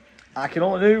 So I can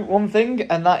only do one thing,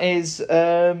 and that is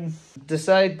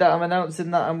decide that I'm announcing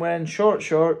that I'm wearing short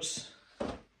shorts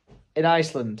in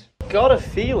Iceland. Got a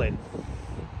feeling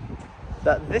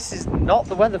that this is not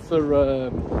the weather for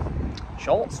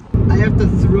shorts. I have to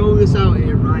throw this out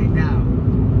here right now.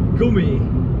 Gummy,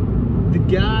 the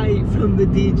guy from the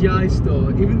DJI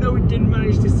store, even though we didn't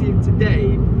manage to see him today,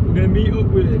 we're going to meet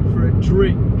up with him for a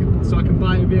drink so I can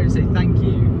buy a beer and say thank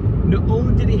you. Not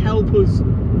only did he help us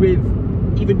with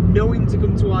even knowing to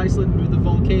come to Iceland with the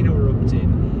volcano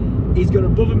erupting, he's gone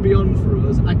above and beyond for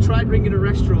us. I tried ringing a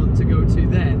restaurant to go to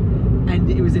then, and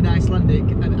it was in Icelandic,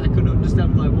 and I couldn't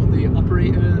understand like what the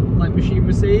operator like machine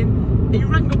was saying. He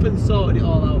rang up and sorted it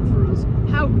all out for us.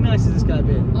 How nice has this guy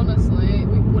been? Honestly,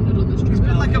 we wouldn't have done this trip. He's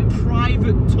been like a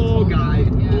private tour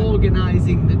guide,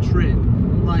 organising the trip.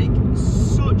 Like,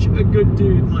 such a good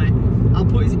dude. Like, I'll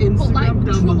put his Instagram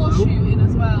down below. Troubleshooting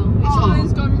as well. If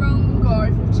something's gone wrong, or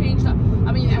if we've changed that.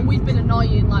 I mean, and we've been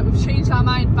annoying. Like, we've changed our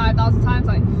mind 5,000 times.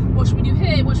 Like, what should we do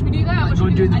here? What should we do there? What should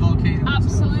we do? The volcano.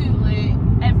 Absolutely,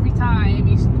 every time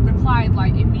he's replied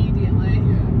like immediately.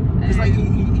 Yeah. It's like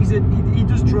he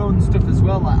does drone stuff as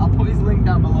well. Like, I'll put his link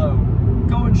down below.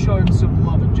 Go and show him some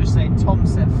love and just say, Tom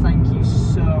said thank you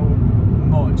so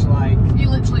much. Like, he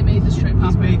literally made this trip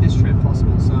happen. He's made this trip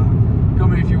possible. So,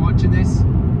 Gummy, if you're watching this,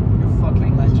 you're a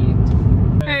fucking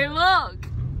legend. Hey, look!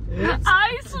 It's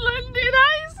Iceland in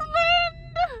Iceland!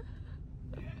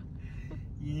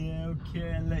 Yeah,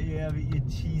 okay, I'll let you have it, you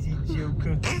cheesy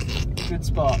joker. Good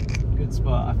spot. Good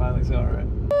spot. I finally saw it.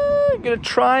 I'm gonna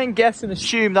try and guess and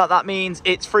assume that that means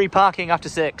it's free parking after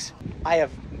 6. I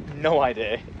have no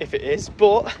idea if it is,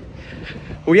 but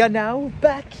we are now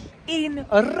back in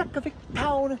Reykjavik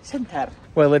town centre.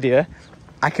 Well, Lydia,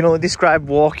 I can only describe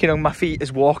walking on my feet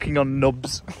as walking on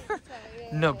nubs.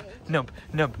 Nub.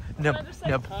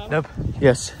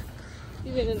 Yes.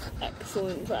 You've been an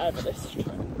excellent driver this trip.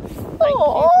 Thank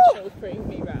Aww. you for chauffeuring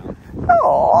me round.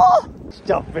 Aww.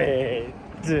 Stop it.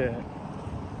 You've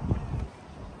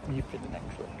been an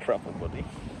excellent travel buddy.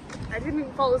 I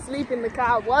didn't fall asleep in the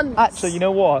car once. Actually, you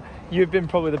know what? You've been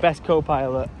probably the best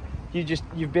co-pilot.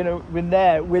 You've been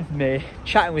there with me,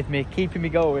 chatting with me, keeping me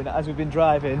going as we've been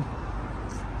driving.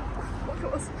 Look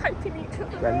at us hyping each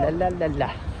other La up. la la la.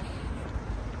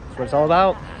 That's what it's all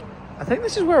about. I think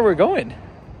this is where we're going.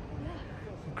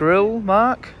 Grill,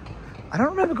 Mark. I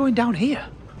don't remember going down here.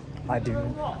 I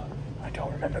don't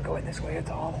remember going this way at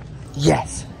all.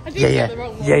 Yes. Yeah.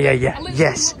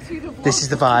 Yes. This is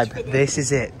the vibe. This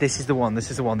is it. This is the one. This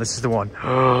is the one. This is the one.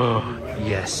 Oh,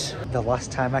 yes. The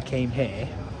last time I came here,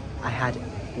 I had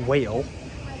whale,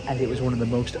 and it was one of the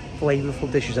most flavourful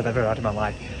dishes I've ever had in my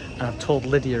life. And I've told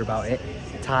Lydia about it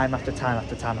time after time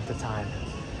after time after time.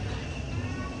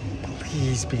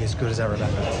 Please be as good as I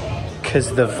remember.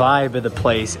 Because the vibe of the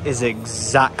place is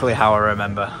exactly how I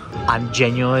remember. I'm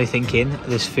genuinely thinking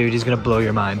this food is going to blow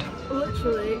your mind.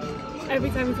 Literally, every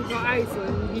time you talk about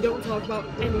Iceland, you don't talk about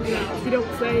anything else. You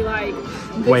don't say like,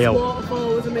 this whale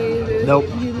waterfall was amazing. Nope.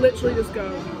 You literally just go,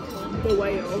 the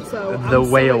whale. So the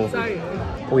I'm whale. So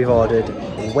excited. We've ordered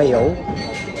whale,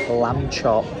 lamb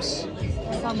chops,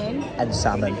 Salmon. and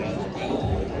salmon.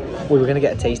 We were going to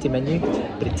get a tasting menu,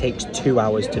 but it takes 2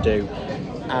 hours to do.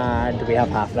 And we have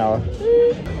half an hour.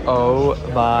 Oh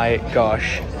my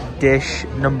gosh. Dish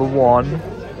number 1.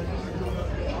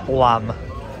 Lamb.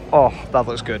 Oh, that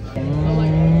looks good.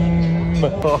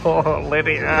 Oh,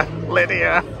 Lydia.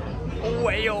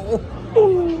 Whale.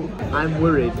 I'm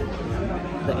worried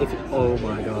that if, oh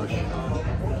my gosh.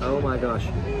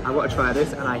 I want to try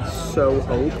this, and I so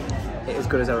hope it is as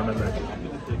good as I remember.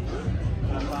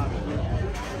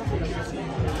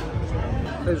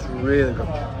 It's really good.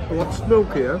 A lot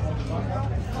smokier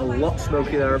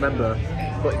than I remember,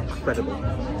 but incredible.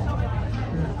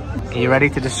 Are you ready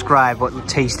to describe what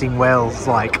tasting whale's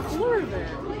like?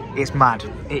 It's mad.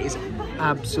 It is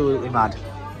absolutely mad.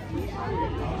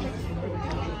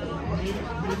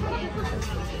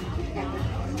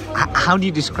 How do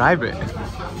you describe it?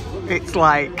 It's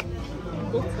like...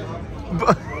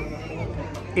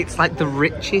 It's like the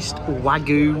richest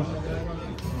Wagyu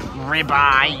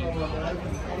ribeye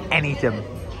anything.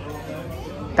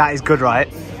 That is good, right?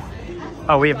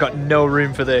 Oh, we have got no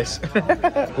room for this.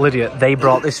 Lydia, they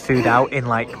brought this food out in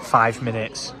like 5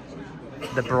 minutes.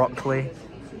 The broccoli,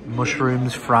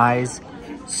 mushrooms, fries,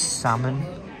 salmon.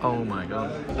 Oh my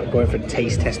god. I'm going for a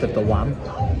taste test of the lamb.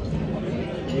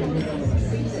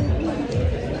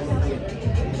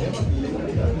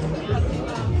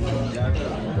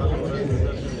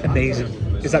 Amazing.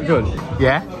 Is that good?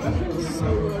 Yeah?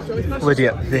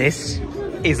 Lydia, this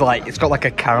is like, it's got like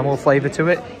a caramel flavour to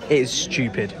it. It is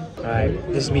stupid. Alright,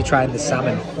 this is me trying the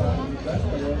salmon.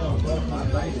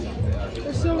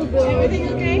 It's so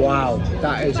good. Wow,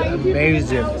 that is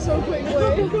amazing. So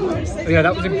quickly. Yeah,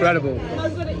 that was incredible.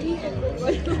 I'm gonna eat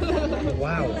it.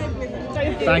 Wow.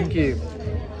 Thank you.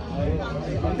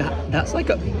 That's like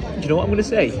a, do you know what I'm going to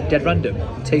say? Dead random.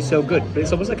 It tastes so good, but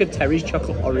it's almost like a Terry's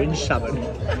chocolate orange salmon.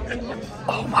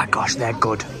 Oh my gosh, they're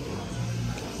good.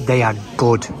 They are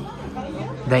good.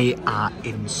 They are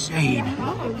insane.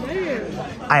 Oh man.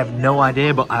 I have no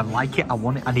idea, but I like it. I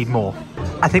want it. I need more.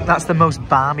 I think that's the most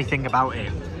balmy thing about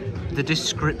it. The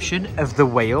description of the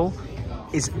whale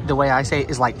is, the way I say it,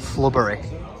 is like flubbery.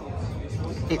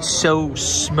 It's so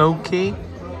smoky,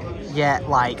 yet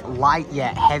like light,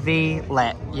 yet heavy,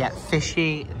 yet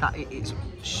fishy. That it's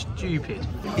stupid.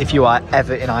 If you are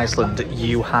ever in Iceland,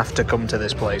 you have to come to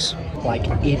this place. Like,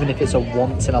 even if it's a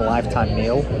once in a lifetime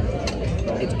meal,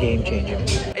 it's game changing.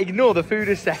 Ignore the food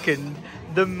a second.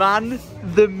 The man,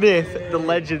 the myth, the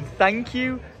legend. Thank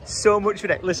you so much for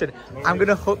that. Listen, I'm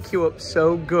gonna hook you up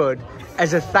so good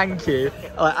as a thank you.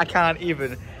 Like, I can't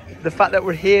even. The fact that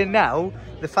we're here now,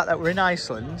 the fact that we're in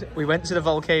Iceland, we went to the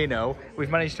volcano, we've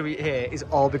managed to eat here, is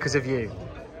all because of you.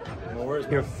 No worries,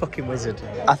 You're a fucking wizard.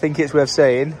 I think it's worth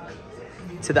saying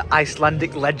to the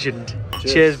Icelandic legend.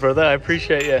 Cheers, brother. I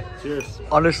appreciate you. Cheers.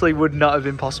 Honestly, would not have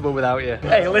been possible without you.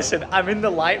 Hey, listen, I'm in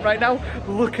the light right now.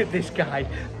 Look at this guy,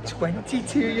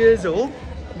 22 years old.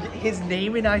 His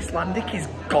name in Icelandic is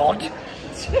God.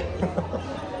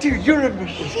 Dude, you're a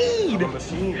machine. I'm a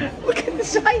machine. Look at the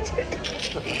size.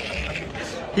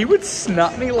 He would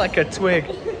snap me like a twig.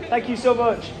 Thank you so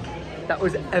much. That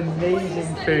was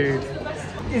amazing food.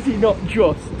 Is he not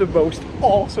just the most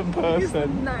awesome person? He's the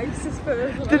nicest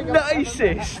person. The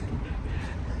nicest.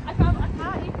 I can't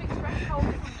even express how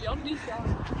beyond he's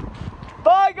gone.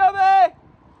 Bye, Gummy!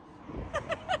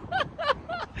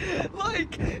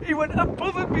 Like, he went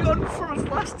above and beyond for us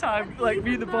last time. Like,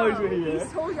 me and the boys were here.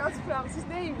 He's told you how to pronounce his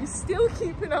name. You still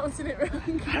keep pronouncing it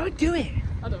wrong. How do I do it?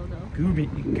 I don't know. Goomy.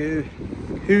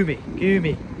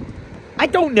 I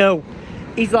don't know.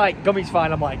 He's like, Gummy's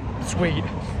fine. I'm like, sweet.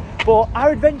 But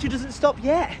our adventure doesn't stop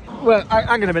yet. Well,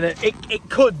 hang on a minute. It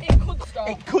could. It could stop.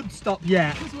 It could stop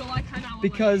yet. Because we're like an hour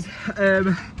Because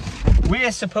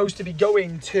we're supposed to be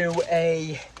going to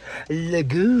a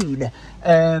lagoon.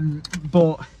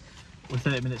 But we're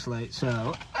 30 minutes late,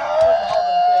 so.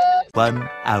 1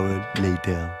 hour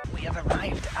later. We have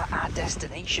arrived at our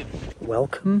destination.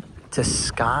 Welcome to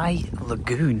Sky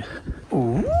Lagoon.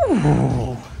 Ooh.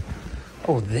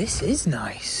 Oh, this is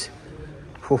nice.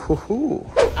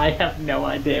 I have no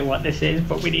idea what this is,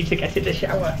 but we need to get in the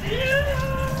shower.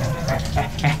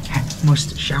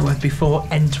 Must shower before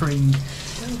entering,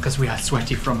 because we are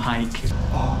sweaty from hike.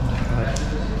 Oh my god.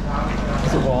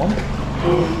 Is it warm?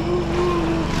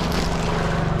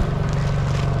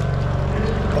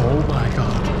 Oh my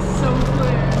god. so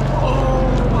clear. Oh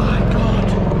my god.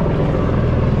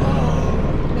 Oh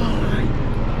my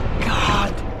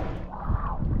god.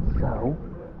 So,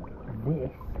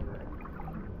 this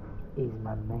is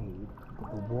man-made, but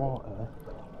the water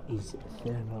is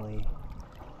thermally,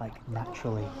 like,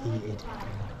 naturally heated.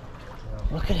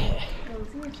 Look at it.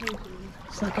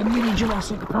 It's like a mini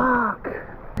Jurassic Park.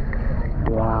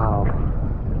 Wow.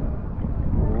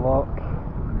 Look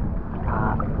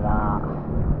at that.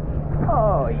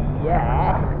 Oh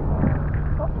yeah.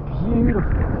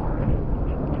 Beautiful.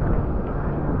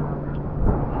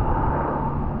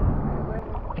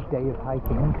 Day of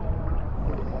hiking.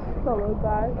 Followed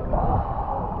by.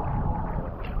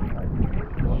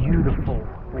 Beautiful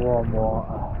warm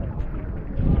water.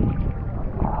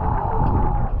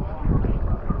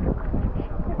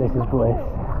 This is bliss.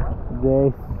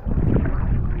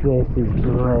 This is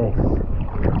bliss.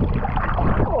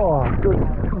 Oh, good,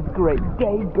 great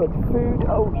day, good food.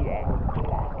 Oh yeah.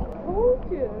 Told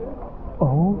you.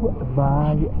 Oh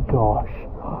my gosh,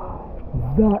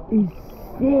 that is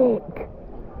sick.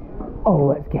 Oh,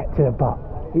 let's get to the bath.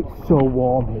 It's so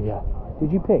warm here.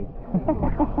 Did you pee?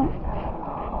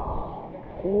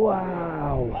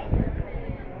 Wow.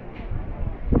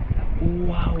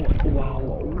 Wow, wow,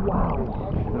 wow.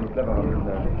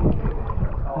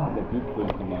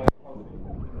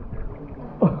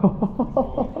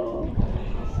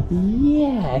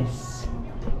 Yes.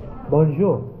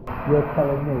 Bonjour. You're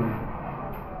telling me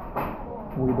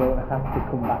we don't have to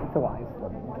come back to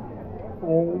Iceland?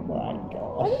 Oh my I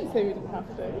god. didn't say we didn't have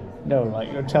to. No,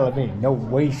 like, you're telling me. No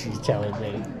way she's telling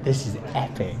me. This is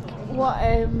epic. What,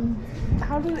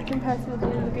 how does it compare to the Blue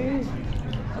Lagoon?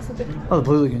 What's the difference? Oh, the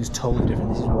Blue Lagoon's totally different.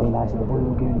 This is way nicer. The Blue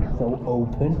Lagoon is so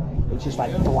open. It's just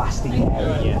like blasting air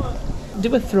at you.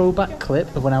 Do a throwback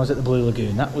clip of when I was at the Blue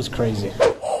Lagoon. That was crazy.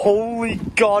 Holy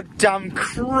goddamn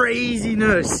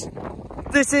craziness!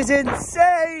 This is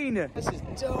insane! This is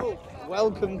dope.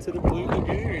 Welcome to the Blue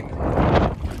Lagoon.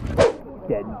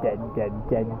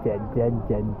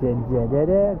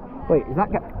 Wait, is that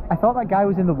guy? I thought that guy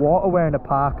was in the water wearing a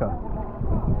parka.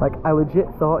 Like, I legit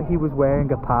thought he was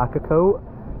wearing a parka coat,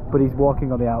 but he's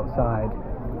walking on the outside.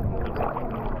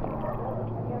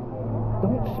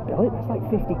 Don't spill it, that's like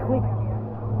 50 quid.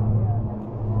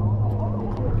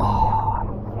 Oh,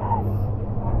 yes.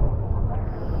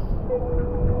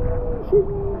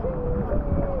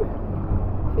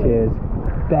 Cheers.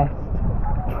 Best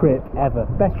trip ever.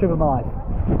 Best trip of my life.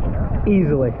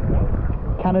 Easily.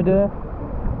 Canada,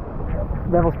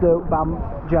 Revelstoke, Banff,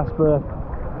 Jasper,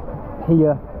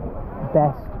 here.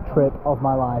 Best trip of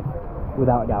my life.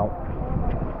 Without a doubt.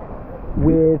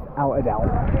 Without a doubt.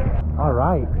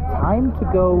 Alright, time to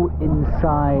go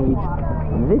inside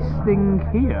this thing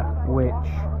here, which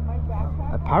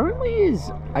apparently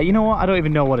is, you know what, I don't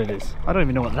even know what it is. I don't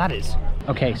even know what that is.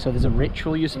 Okay, so there's a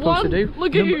ritual you're supposed to do.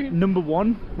 Lagoon. Number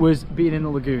one was being in the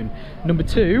lagoon. Number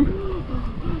two...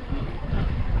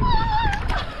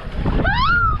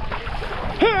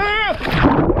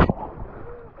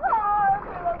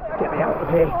 Get me out of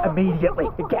here immediately.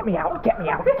 Get me out, get me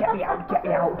out, get me out, get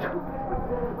me out.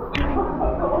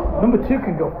 Number two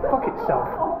can go fuck itself.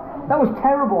 That was a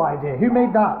terrible idea. Who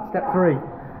made that? Step 3.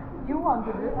 You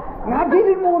wanted it. I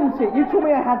didn't want it. You told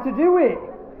me I had to do it.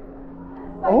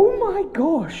 Oh my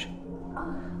gosh.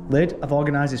 Lid, I've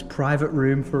organised this private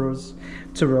room for us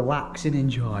to relax and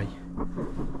enjoy.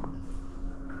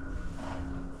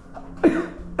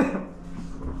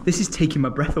 This is taking my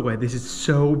breath away. This is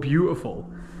so beautiful.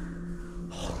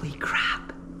 Holy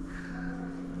crap.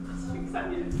 I'm so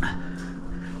excited.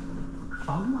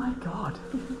 Oh my god.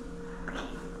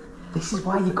 This is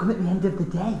why you come at the end of the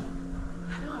day. I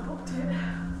know, I booked it.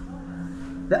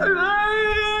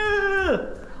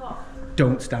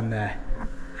 Don't stand there.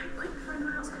 Quick, find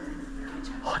my house,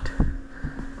 What?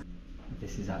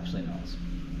 This is actually nuts.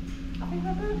 I think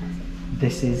I've heard this.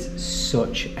 This is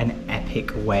such an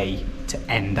epic way to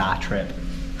end our trip.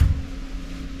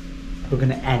 We're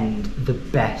gonna end the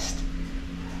best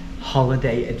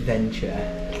holiday adventure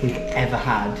we've ever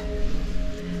had.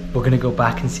 We're gonna go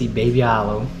back and see baby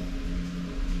Arlo.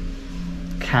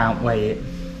 Can't wait.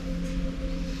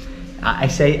 I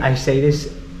say this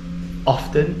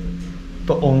often,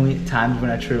 but only at times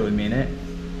when I truly mean it.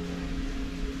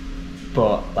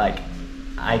 But like,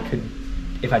 I could,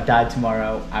 if I died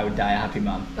tomorrow, I would die a happy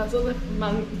man. That's what the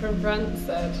man from France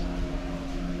said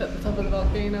at the top of the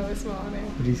volcano this morning.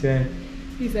 What did he say?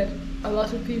 He said, a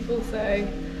lot of people say,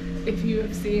 if you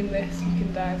have seen this, you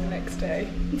can die the next day.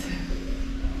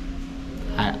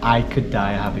 I could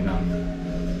die a happy man.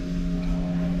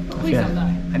 Please don't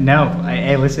die. No,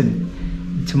 hey listen,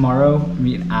 tomorrow,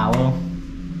 meeting Arlo,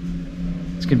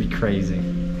 it's gonna be crazy.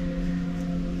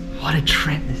 What a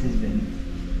trip this has been.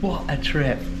 What a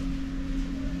trip.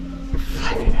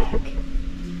 Flipping heck.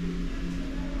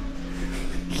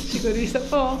 Did you go to step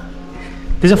 4?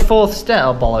 There's a 4th step,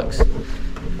 oh bollocks.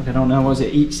 Like, I don't know, was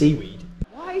it eat seaweed?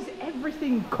 Why is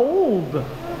everything cold?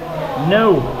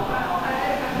 No.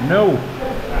 No.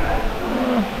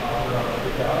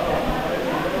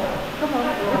 Come on,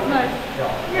 it's nice.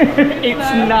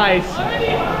 It's nice.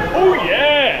 Oh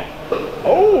yeah.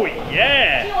 Oh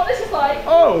yeah. Do you know what this is like?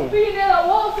 Oh. Being near that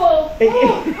waterfall.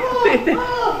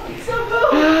 It's so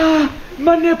good.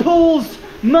 My nipples.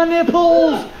 My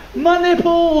nipples. My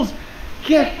nipples.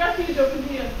 Take refuge over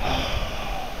here.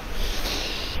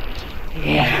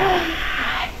 Yeah.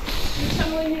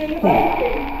 Channeling you in the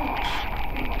balcony.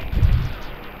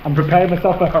 I'm preparing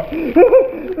myself out.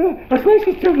 I swear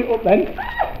she's turned it up then.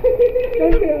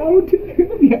 Let me out.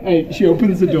 Hey, she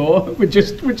opens the door. We're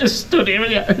just stood here.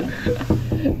 Yeah.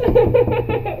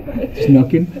 Just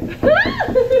knocking.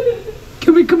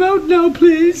 Can we come out now,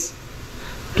 please?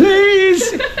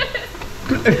 Please.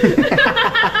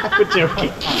 We're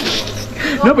joking.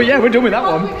 No, but yeah, we're done with that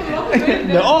one.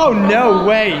 No, oh no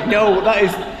way! No, that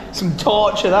is some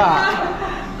torture. That.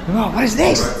 Oh, what is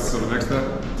this? Alright, so the next step,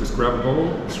 just grab a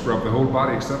bowl, scrub the whole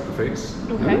body except the face.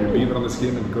 Okay. And you leave it on the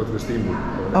skin and go to the steam room.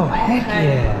 Oh heck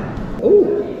yeah!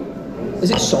 Oh, is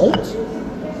it salt?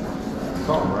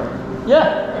 Salt, right?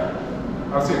 Yeah.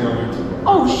 I've seen it on YouTube.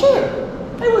 Oh shit!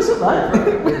 Hey, what's up,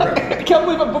 man? I can't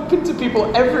believe I bump into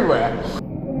people everywhere.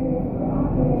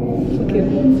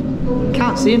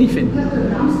 Can't see anything.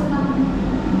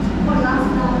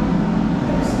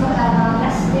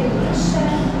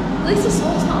 At least the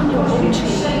salt's not on your own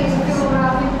cheek. I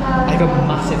have a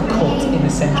massive cut in the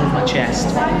centre of my chest.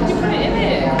 Why did you put it in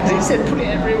it? Because it said put it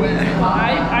everywhere.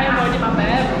 I avoided my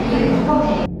bear.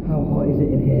 How hot is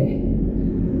it in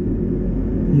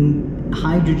here?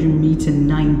 Hydrogen meter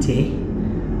 90.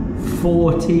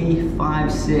 40,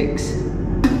 5, 6,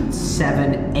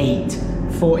 7, 8.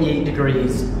 48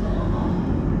 degrees.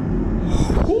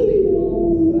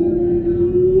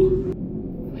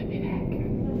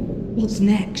 What's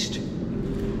next?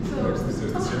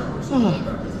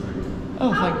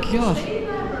 Oh my god.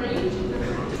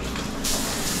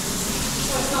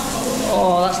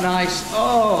 Oh, that's nice.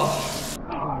 Oh.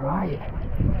 Alright.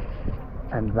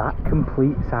 And that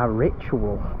completes our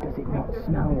ritual. Does it not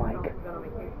smell like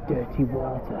dirty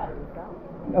water.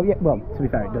 Oh yeah, well, to be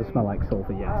fair, it does smell like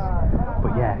sulphur, yes.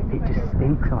 But yeah, it just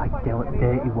stinks of like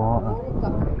dirty water.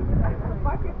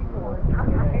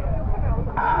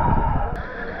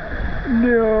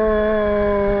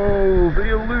 No! The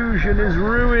illusion is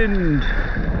ruined!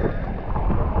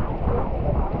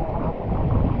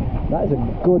 That is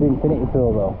a good infinity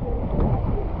pool though.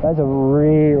 That's a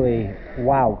really...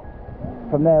 wow.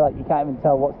 From there, like, you can't even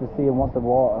tell what's the sea and what's the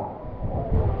water.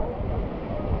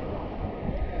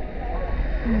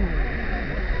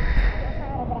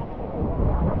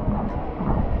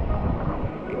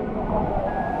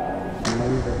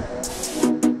 Amazing.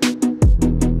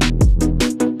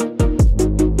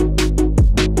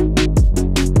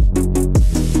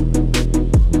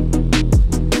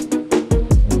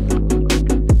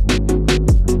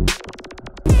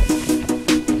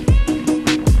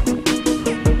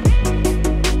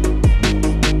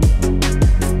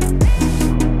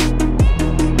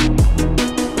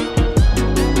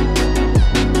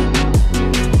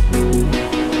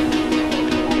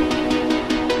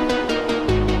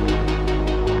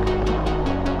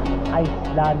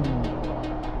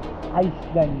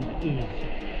 Iceland is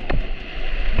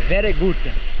very good,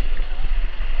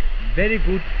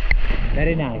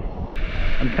 very nice.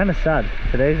 I'm kind of sad.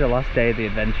 Today's the last day of the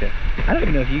adventure. I don't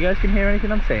even know if you guys can hear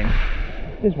anything I'm saying.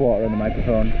 There's water in the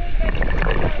microphone.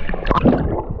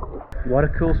 What a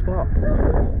cool spot.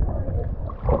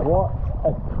 What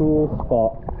a cool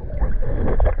spot.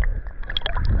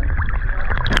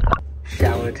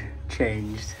 Showered,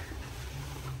 changed.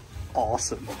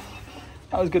 Awesome.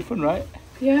 That was good fun, right?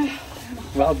 Yeah.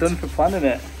 Well done for planning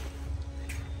it.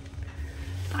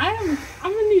 I'm a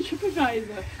new trip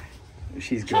advisor.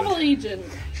 She's good. Travel agent.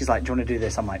 She's like, do you want to do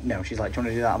this? I'm like, no. She's like, do you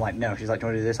want to do that? I'm like, no. She's like, do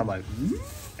you want to do this? I'm like,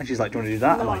 and she's like, do you want to do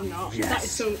that? No, I'm like, I'm not. yes. That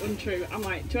is so untrue. I'm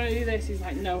like, do you want to do this? He's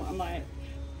like, no. I'm like,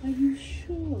 are you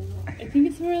sure? I think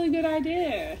it's a really good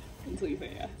idea. Until you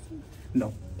say yes.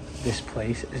 No. This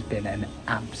place has been an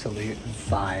absolute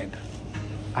vibe.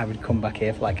 I would come back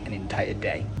here for like an entire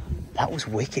day. That was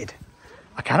wicked.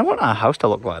 I kind of want our house to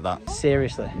look like that.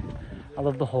 Seriously. I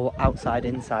love the whole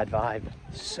outside-inside vibe.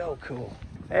 So cool.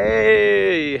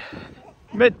 Hey!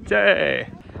 Midday!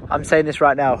 I'm saying this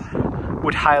right now.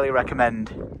 Would highly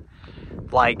recommend.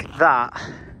 Like, that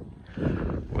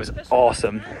was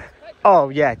awesome. Oh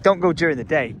yeah, don't go during the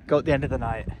day. Go at the end of the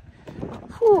night.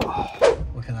 Whew.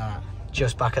 Look at that.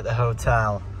 Just back at the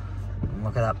hotel. And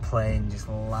look at that plane just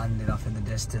landing off in the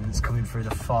distance, coming through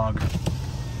the fog.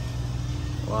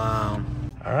 Wow.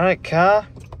 All right, car.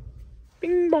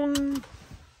 Bing bong.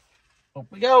 Up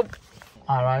we go.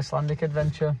 Our Icelandic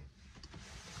adventure.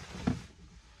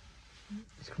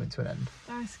 It's coming to an end.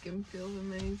 My skin feels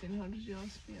amazing. How does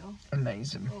yours feel?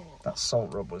 Amazing. Oh. That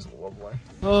salt rub was lovely.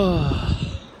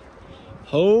 Oh.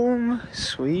 Home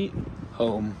sweet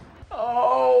home.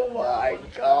 Oh my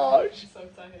gosh. I'm so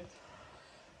tired.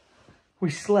 We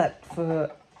slept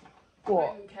for what? I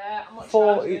don't care. I'm not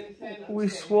 40. We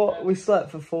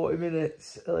slept for 40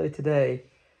 minutes earlier today.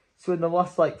 So in the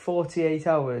last like 48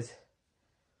 hours,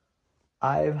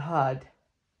 I've had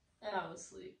an hour's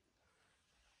sleep.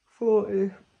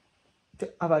 40.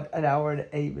 I've had an hour and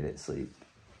 8 minutes sleep.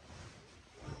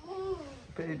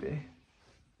 Baby,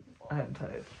 I am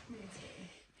tired.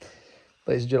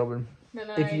 Ladies and gentlemen,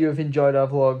 if you have enjoyed our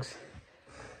vlogs,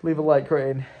 leave a like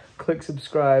rating, click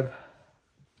subscribe,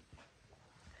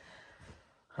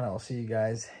 and I'll see you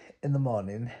guys in the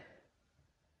morning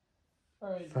For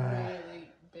a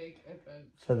really big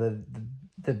adventure. for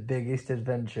the biggest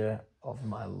adventure of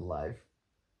my life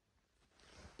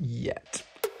yet.